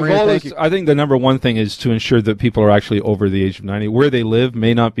 Okay, the Maria, goal thank is, you. I think the number one thing is to ensure that people are actually over the age of 90. Where they live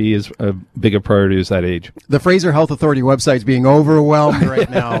may not be as big a priority as that age. The Fraser Health Authority website is being overwhelmed right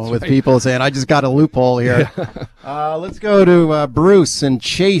now with people saying, I just got a loophole here. Let's go to Bruce in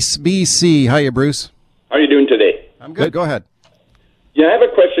Chase, BC. Hiya, Bruce. How are you doing today? I'm good. Go ahead. Yeah, I have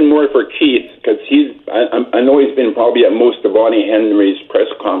a question more for Keith, because I know he's been probably at most of Bonnie Henry's press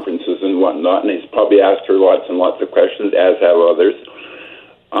conferences and whatnot, and he's probably asked her lots and lots of questions, as have others.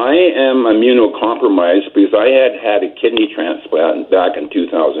 I am immunocompromised because I had a kidney transplant back in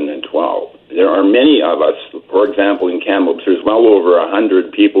 2012. There are many of us, for example, in Kamloops, there's well over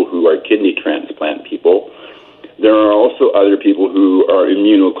 100 people who are kidney transplant people. There are also other people who are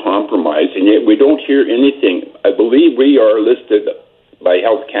immunocompromised, and yet we don't hear anything. I believe we are listed by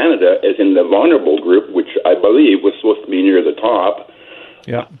Health Canada as in the vulnerable group, which I believe was supposed to be near the top.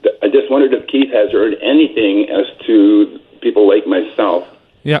 Yeah. I just wondered if Keith has heard anything as to people like myself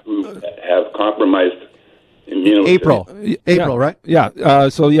who have compromised immunity. April, right? Yeah.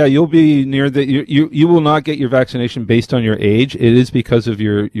 You'll be near the. You will not get your vaccination based on your age. It is because of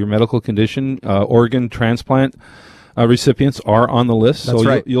your medical condition. Organ transplant recipients are on the list. That's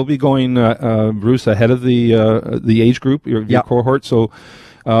right. You'll be going, Bruce, ahead of the age group, your cohort. So.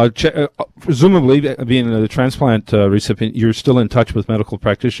 Presumably, being a transplant recipient, you're still in touch with medical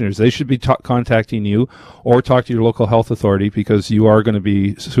practitioners. They should be contacting you or talk to your local health authority because you are going to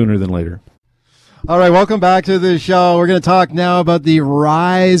be sooner than later. All right, welcome back to the show. We're going to talk now about the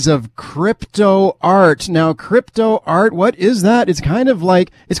rise of crypto art. Now, crypto art, what is that? It's kind of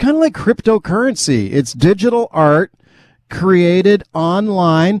like cryptocurrency. It's digital art created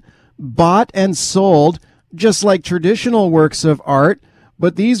online, bought and sold, just like traditional works of art.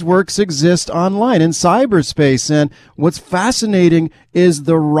 But these works exist online in cyberspace. And what's fascinating is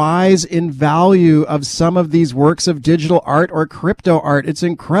the rise in value of some of these works of digital art or crypto art. It's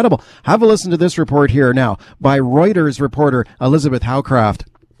incredible. Have a listen to this report here now by Reuters reporter Elizabeth Howcraft.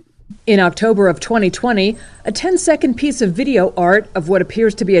 In October of 2020, a 10-second piece of video art of what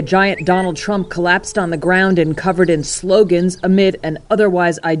appears to be a giant Donald Trump collapsed on the ground and covered in slogans amid an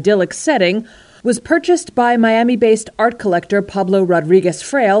otherwise idyllic setting was purchased by Miami-based art collector Pablo Rodriguez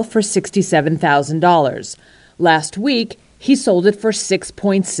Fraile for $67,000. Last week, he sold it for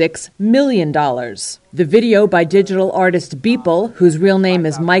 $6.6 million. The video by digital artist Beeple, whose real name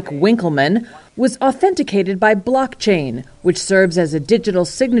is Mike Winkleman, was authenticated by blockchain, which serves as a digital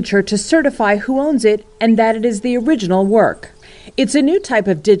signature to certify who owns it and that it is the original work. It's a new type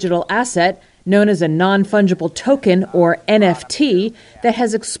of digital asset known as a non-fungible token, or NFT, that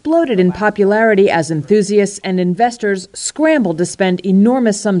has exploded in popularity as enthusiasts and investors scramble to spend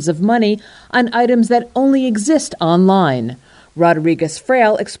enormous sums of money on items that only exist online. Rodriguez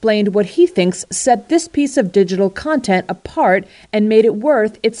Fraile explained what he thinks set this piece of digital content apart and made it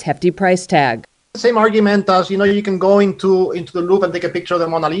worth its hefty price tag. Same argument as, you can go into the Louvre and take a picture of the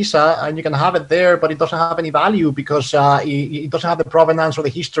Mona Lisa and you can have it there, but it doesn't have any value because it doesn't have the provenance or the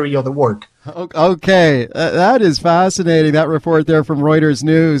history of the work. Okay, that is fascinating, that report there from Reuters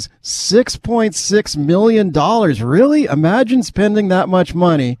News. $6.6 million. Really? Imagine spending that much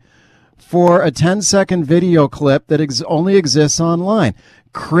money for a 10-second video clip that only exists online.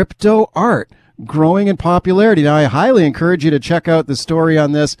 Crypto art. Growing in popularity. Now, I highly encourage you to check out the story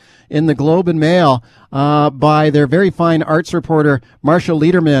on this in the Globe and Mail by their very fine arts reporter, Marcia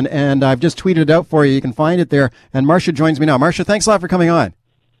Lederman, and I've just tweeted it out for you. You can find it there. And Marcia joins me now. Marcia, thanks a lot for coming on.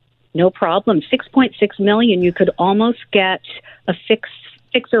 No problem. $6.6 million. You could almost get a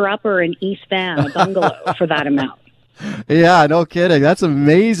fixer-upper in East Van, a bungalow, for that amount. Yeah, no kidding. That's an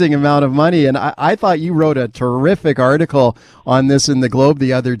amazing amount of money. And I thought you wrote a terrific article on this in the Globe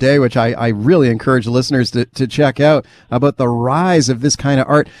the other day, which I really encourage listeners to check out, about the rise of this kind of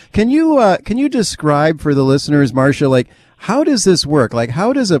art. Can you describe for the listeners, Marcia, like How does this work? Like,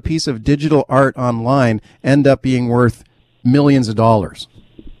 how does a piece of digital art online end up being worth millions of dollars?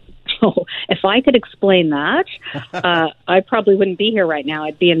 Oh, if I could explain that, I probably wouldn't be here right now.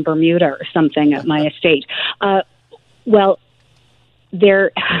 I'd be in Bermuda or something at my estate. Well,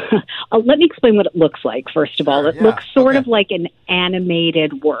 let me explain what it looks like, first of all. It looks sort of like an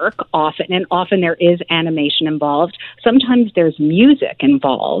animated work, often there is animation involved. Sometimes there's music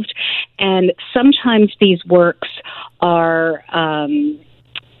involved, and sometimes these works are...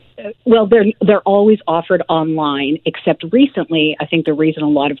 they're always offered online, except recently, I think the reason a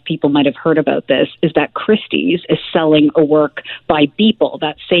lot of people might have heard about this is that Christie's is selling a work by Beeple,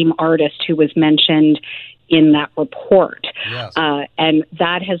 that same artist who was mentioned in that report. Yes. And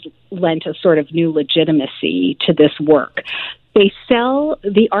that has lent a sort of new legitimacy to this work.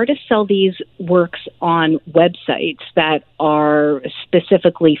 The artists sell these works on websites that are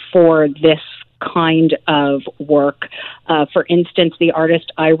specifically for this kind of work. For instance, the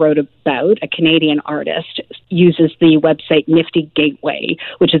artist I wrote about, a Canadian artist, uses the website Nifty Gateway,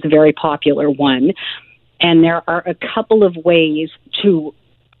 which is a very popular one. And there are a couple of ways to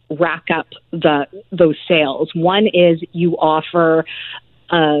rack up those sales. One is you offer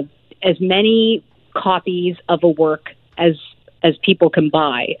as many copies of a work as people can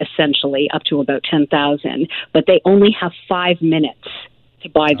buy, essentially, up to about 10,000, but they only have 5 minutes to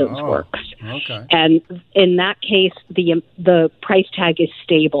buy those works. Okay. And in that case, the price tag is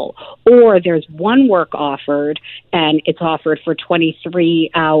stable. Or there's one work offered, and it's offered for 23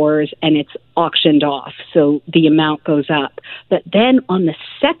 hours, and it's auctioned off, so the amount goes up. But then on the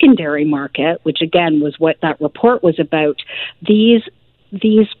secondary market, which again was what that report was about, these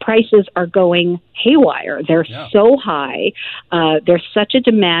prices are going haywire. They're so high. There's such a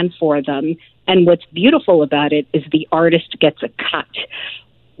demand for them. And what's beautiful about it is the artist gets a cut.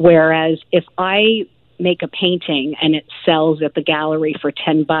 Whereas if I make a painting and it sells at the gallery for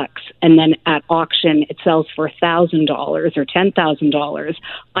 $10, and then at auction it sells for $1,000 or $10,000,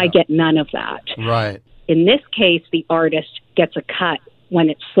 I get none of that. Right. In this case, the artist gets a cut when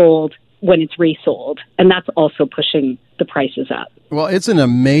it's sold, when it's resold, and that's also pushing the prices up. Well, it's an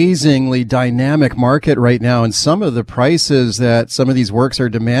amazingly dynamic market right now, and some of the prices that some of these works are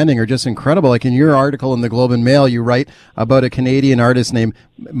demanding are just incredible. Like in your article in the Globe and Mail, you write about a Canadian artist named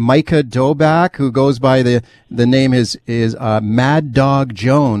Micah Doback, who goes by the name is Mad Dog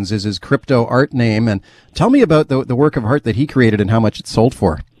Jones is his crypto art name. And tell me about the work of art that he created and how much it sold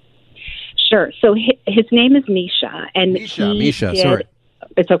for. Sure. So his name is Misha, and Misha. Sorry.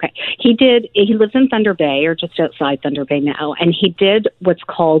 It's okay. He lives in Thunder Bay, or just outside Thunder Bay now, and he did what's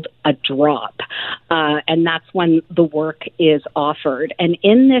called a drop. And that's when the work is offered. And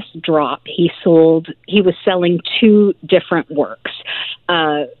in this drop, he was selling 2 different works.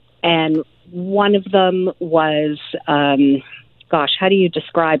 And one of them was, how do you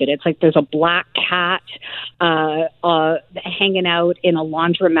describe it? It's like there's a black cat hanging out in a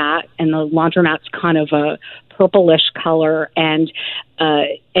laundromat, and the laundromat's kind of a purplish color, and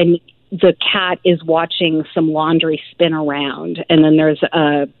the cat is watching some laundry spin around, and then there's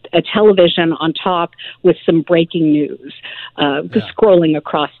a television on top with some breaking news scrolling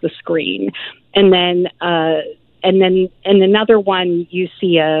across the screen, and then in another one, you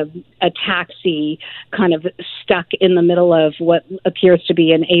see a taxi kind of stuck in the middle of what appears to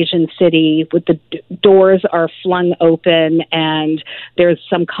be an Asian city, with the doors are flung open, and there's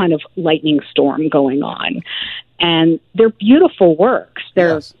some kind of lightning storm going on. And they're beautiful works.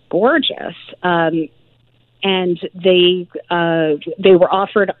 They're gorgeous. And they were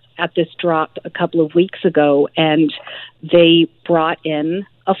offered at this drop a couple of weeks ago, and they brought in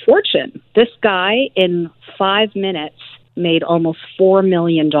a fortune. This guy in 5 minutes made almost $4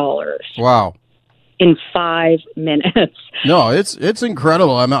 million. Wow. In 5 minutes. No, it's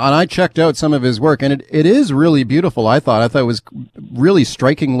incredible. And I checked out some of his work, and it is really beautiful. I thought it was really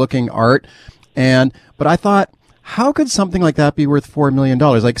striking looking art. But I thought, how could something like that be worth $4 million?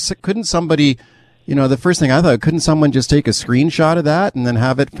 Like, couldn't somebody, the first thing I thought, couldn't someone just take a screenshot of that and then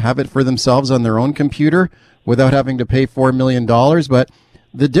have it for themselves on their own computer without having to pay $4 million? But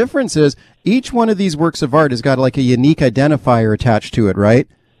the difference is each one of these works of art has got like a unique identifier attached to it, right?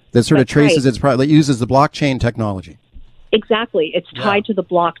 That sort of traces its product, that uses the blockchain technology. Exactly. It's tied to the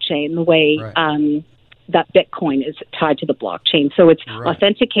blockchain the way that Bitcoin is tied to the blockchain. So it's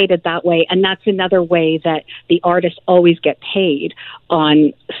authenticated that way. And that's another way that the artists always get paid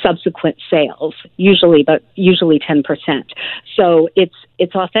on subsequent sales, usually 10%. So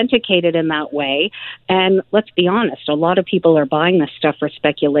it's authenticated in that way. And let's be honest, a lot of people are buying this stuff for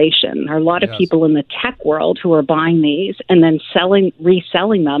speculation. There are a lot of people in the tech world who are buying these and then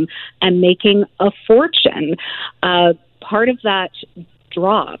reselling them and making a fortune. part of that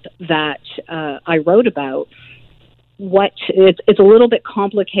drop that I wrote about, it's a little bit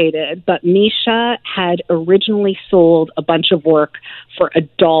complicated, but Misha had originally sold a bunch of work for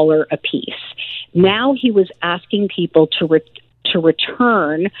 $1 a piece. Now he was asking people to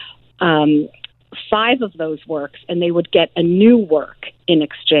return 5 of those works, and they would get a new work in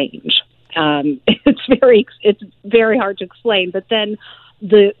exchange. It's very hard to explain, but then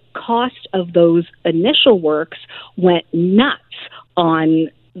the cost of those initial works went nuts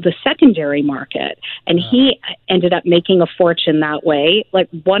on the secondary market, and he ended up making a fortune that way. Like,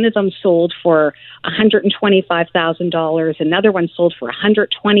 one of them sold for $125,000, another one sold for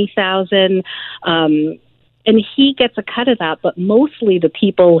 $120,000, and he gets a cut of that. But mostly the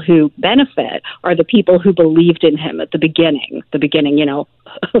people who benefit are the people who believed in him at the beginning,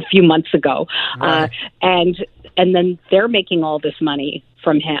 a few months ago, right. And then they're making all this money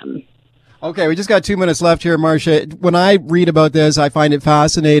from him. Okay, we just got 2 minutes left here, Marcia. When I read about this, I find it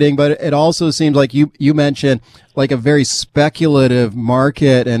fascinating, but it also seems like you mentioned like a very speculative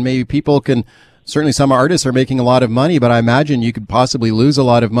market, and maybe people can, certainly some artists are making a lot of money, but I imagine you could possibly lose a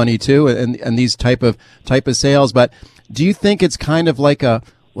lot of money too, and these type of sales. But do you think it's kind of like a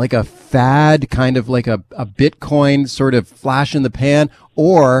fad, kind of like a Bitcoin sort of flash in the pan,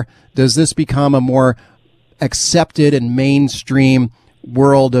 or does this become a more accepted and mainstream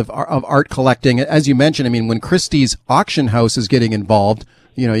world of art collecting? As you mentioned, I mean, when Christie's auction house is getting involved,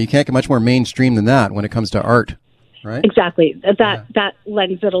 you can't get much more mainstream than that when it comes to art, right? Exactly. That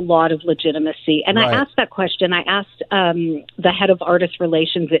lends it a lot of legitimacy. And right. I asked that question. I asked the head of artist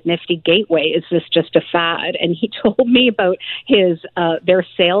relations at Nifty Gateway, is this just a fad? And he told me about their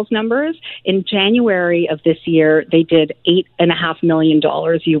sales numbers. In January of this year, they did $8.5 million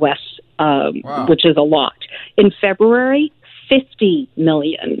US, wow. Which is a lot. In February, 50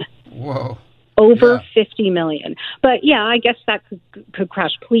 million. Whoa. Over 50 million. But yeah, I guess that could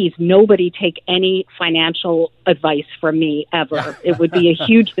crash. Please, nobody take any financial advice from me ever. It would be a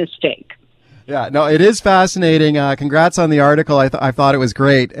huge mistake. Yeah, no, it is fascinating. Congrats on the article. I thought it was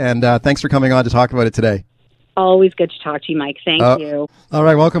great. And thanks for coming on to talk about it today. Always good to talk to you, Mike. Thank you. All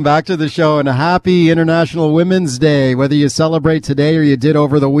right, welcome back to the show, and a happy International Women's Day. Whether you celebrate today or you did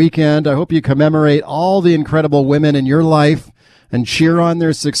over the weekend, I hope you commemorate all the incredible women in your life and cheer on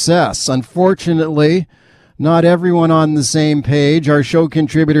their success. Unfortunately, not everyone on the same page. Our show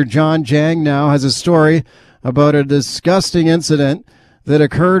contributor John Jang now has a story about a disgusting incident that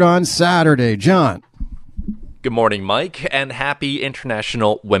occurred on Saturday. John. Good morning, Mike, and happy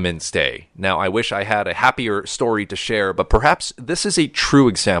International Women's Day. Now, I wish I had a happier story to share, but perhaps this is a true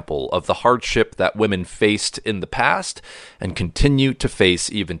example of the hardship that women faced in the past and continue to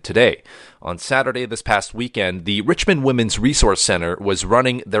face even today. On Saturday this past weekend, the Richmond Women's Resource Center was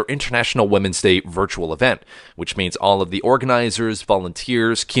running their International Women's Day virtual event, which means all of the organizers,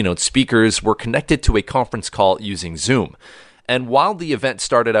 volunteers, keynote speakers were connected to a conference call using Zoom. And while the event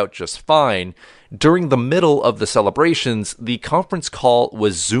started out just fine, during the middle of the celebrations, the conference call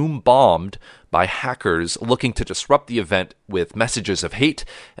was Zoom bombed by hackers looking to disrupt the event with messages of hate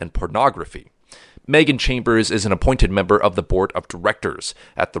and pornography. Megan Chambers is an appointed member of the board of directors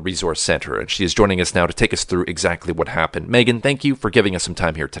at the Resource Center, and she is joining us now to take us through exactly what happened. Megan, thank you for giving us some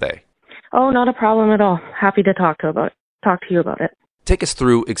time here today. Oh, not a problem at all. Happy to talk to you about it. Take us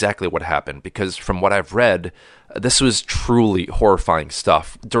through exactly what happened, because from what I've read, this was truly horrifying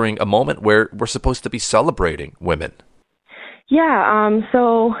stuff during a moment where we're supposed to be celebrating women. Yeah,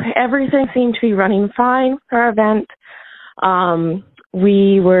 so everything seemed to be running fine for our event.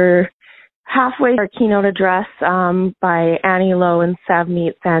 We were halfway our keynote address by Annie Lowe and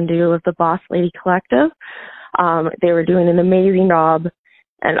Savneet Sandhu of the Boss Lady Collective. They were doing an amazing job,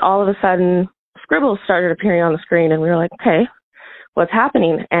 and all of a sudden, scribbles started appearing on the screen, and we were like, okay, what's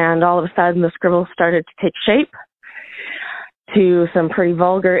happening? And all of a sudden, the scribbles started to take shape to some pretty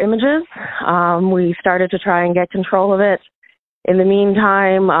vulgar images. We started to try and get control of it. In the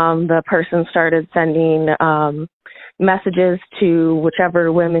meantime, the person started sending messages to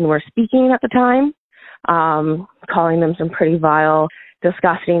whichever women were speaking at the time, calling them some pretty vile,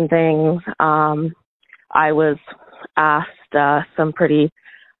 disgusting things. I was asked some pretty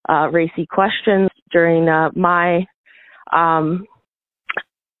racy questions during my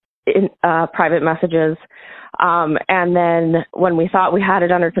private messages. And then when we thought we had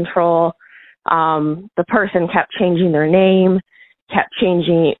it under control, the person kept changing their name, kept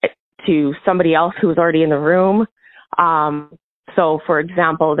changing it to somebody else who was already in the room. So, for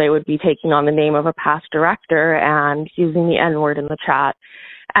example, they would be taking on the name of a past director and using the N-word in the chat.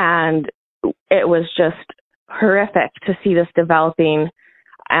 And it was just horrific to see this developing.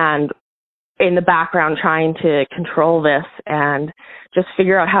 And in the background trying to control this and just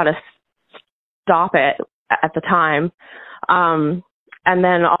figure out how to stop it at the time. And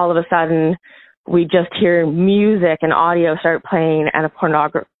then all of a sudden, we just hear music and audio start playing, and a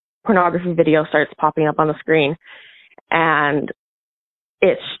pornography video starts popping up on the screen. And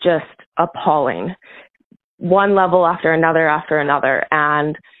it's just appalling. One level after another.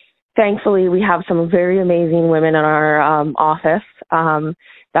 And thankfully, we have some very amazing women in our office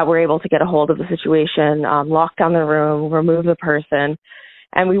that were able to get a hold of the situation, lock down the room, remove the person,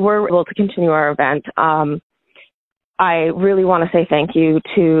 and we were able to continue our event. I really want to say thank you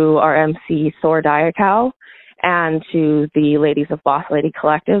to our MC, Thor Diakow, and to the ladies of Boss Lady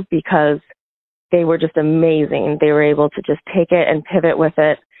Collective, because they were just amazing. They were able to just take it and pivot with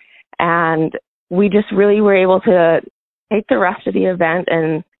it. And we just really were able to take the rest of the event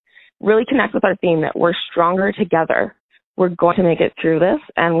and really connect with our theme that we're stronger together. We're going to make it through this.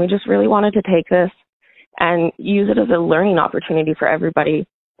 And we just really wanted to take this and use it as a learning opportunity for everybody,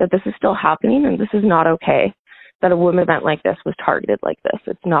 that this is still happening and this is not okay. That a women event like this was targeted like this.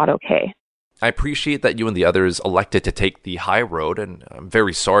 It's not okay. I appreciate that you and the others elected to take the high road, and I'm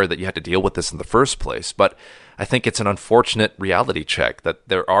very sorry that you had to deal with this in the first place, but I think it's an unfortunate reality check that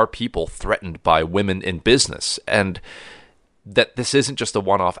there are people threatened by women in business, and that this isn't just a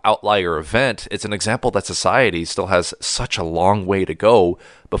one-off outlier event. It's an example that society still has such a long way to go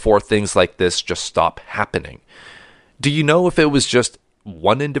before things like this just stop happening. Do you know if it was just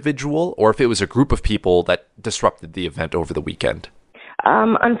one individual or if it was a group of people that disrupted the event over the weekend?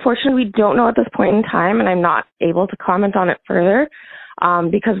 Unfortunately, we don't know at this point in time, and I'm not able to comment on it further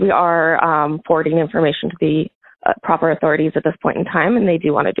because we are forwarding information to the proper authorities at this point in time, and they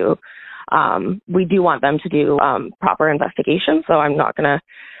do want to do, we do want them to do proper investigation, so I'm not going to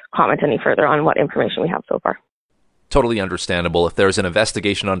comment any further on what information we have so far. Totally understandable. If there's an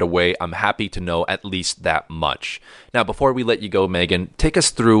investigation underway, I'm happy to know at least that much. Now, before we let you go, Meghan,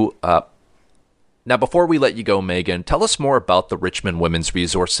 tell us more about the Richmond Women's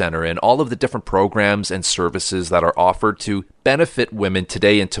Resource Center and all of the different programs and services that are offered to benefit women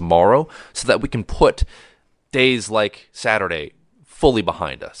today and tomorrow, so that we can put days like Saturday fully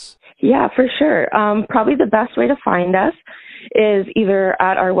behind us. Yeah, for sure. Probably the best way to find us is either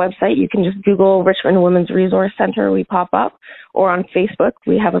at our website. You can just Google Richmond Women's Resource Center. We pop up, or on Facebook.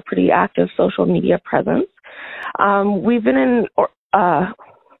 We have a pretty active social media presence. We've been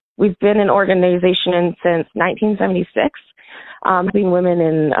an organization since 1976, helping women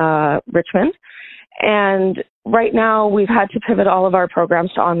in Richmond. And right now we've had to pivot all of our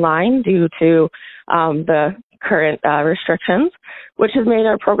programs to online due to the current restrictions, which has made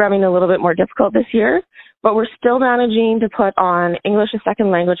our programming a little bit more difficult this year. But we're still managing to put on English as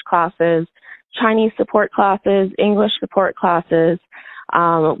second language classes, Chinese support classes, English support classes.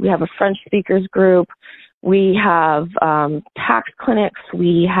 We have a French speakers group. We have tax clinics.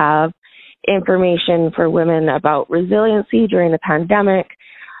 We have information for women about resiliency during the pandemic.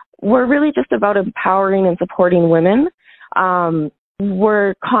 We're really just about empowering and supporting women.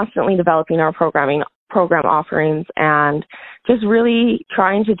 We're constantly developing our program offerings and just really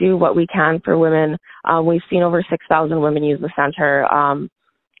trying to do what we can for women. We've seen over 6,000 women use the center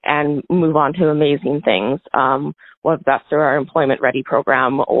and move on to amazing things, whether that's through our Employment Ready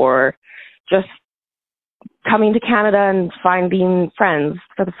program or just coming to Canada and finding friends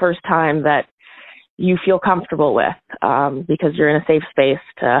for the first time that you feel comfortable with because you're in a safe space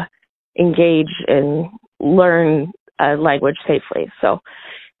to engage and learn a language safely. So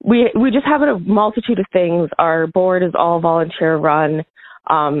we just have a multitude of things. Our board is all volunteer run.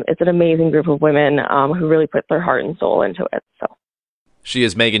 It's an amazing group of women who really put their heart and soul into it. So. She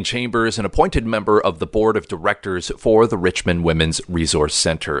is Meghan Chambers, an appointed member of the board of directors for the Richmond Women's Resource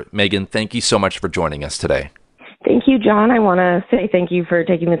Center. Meghan, thank you so much for joining us today. Thank you, John. I want to say thank you for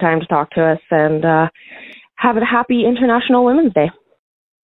taking the time to talk to us, and have a happy International Women's Day.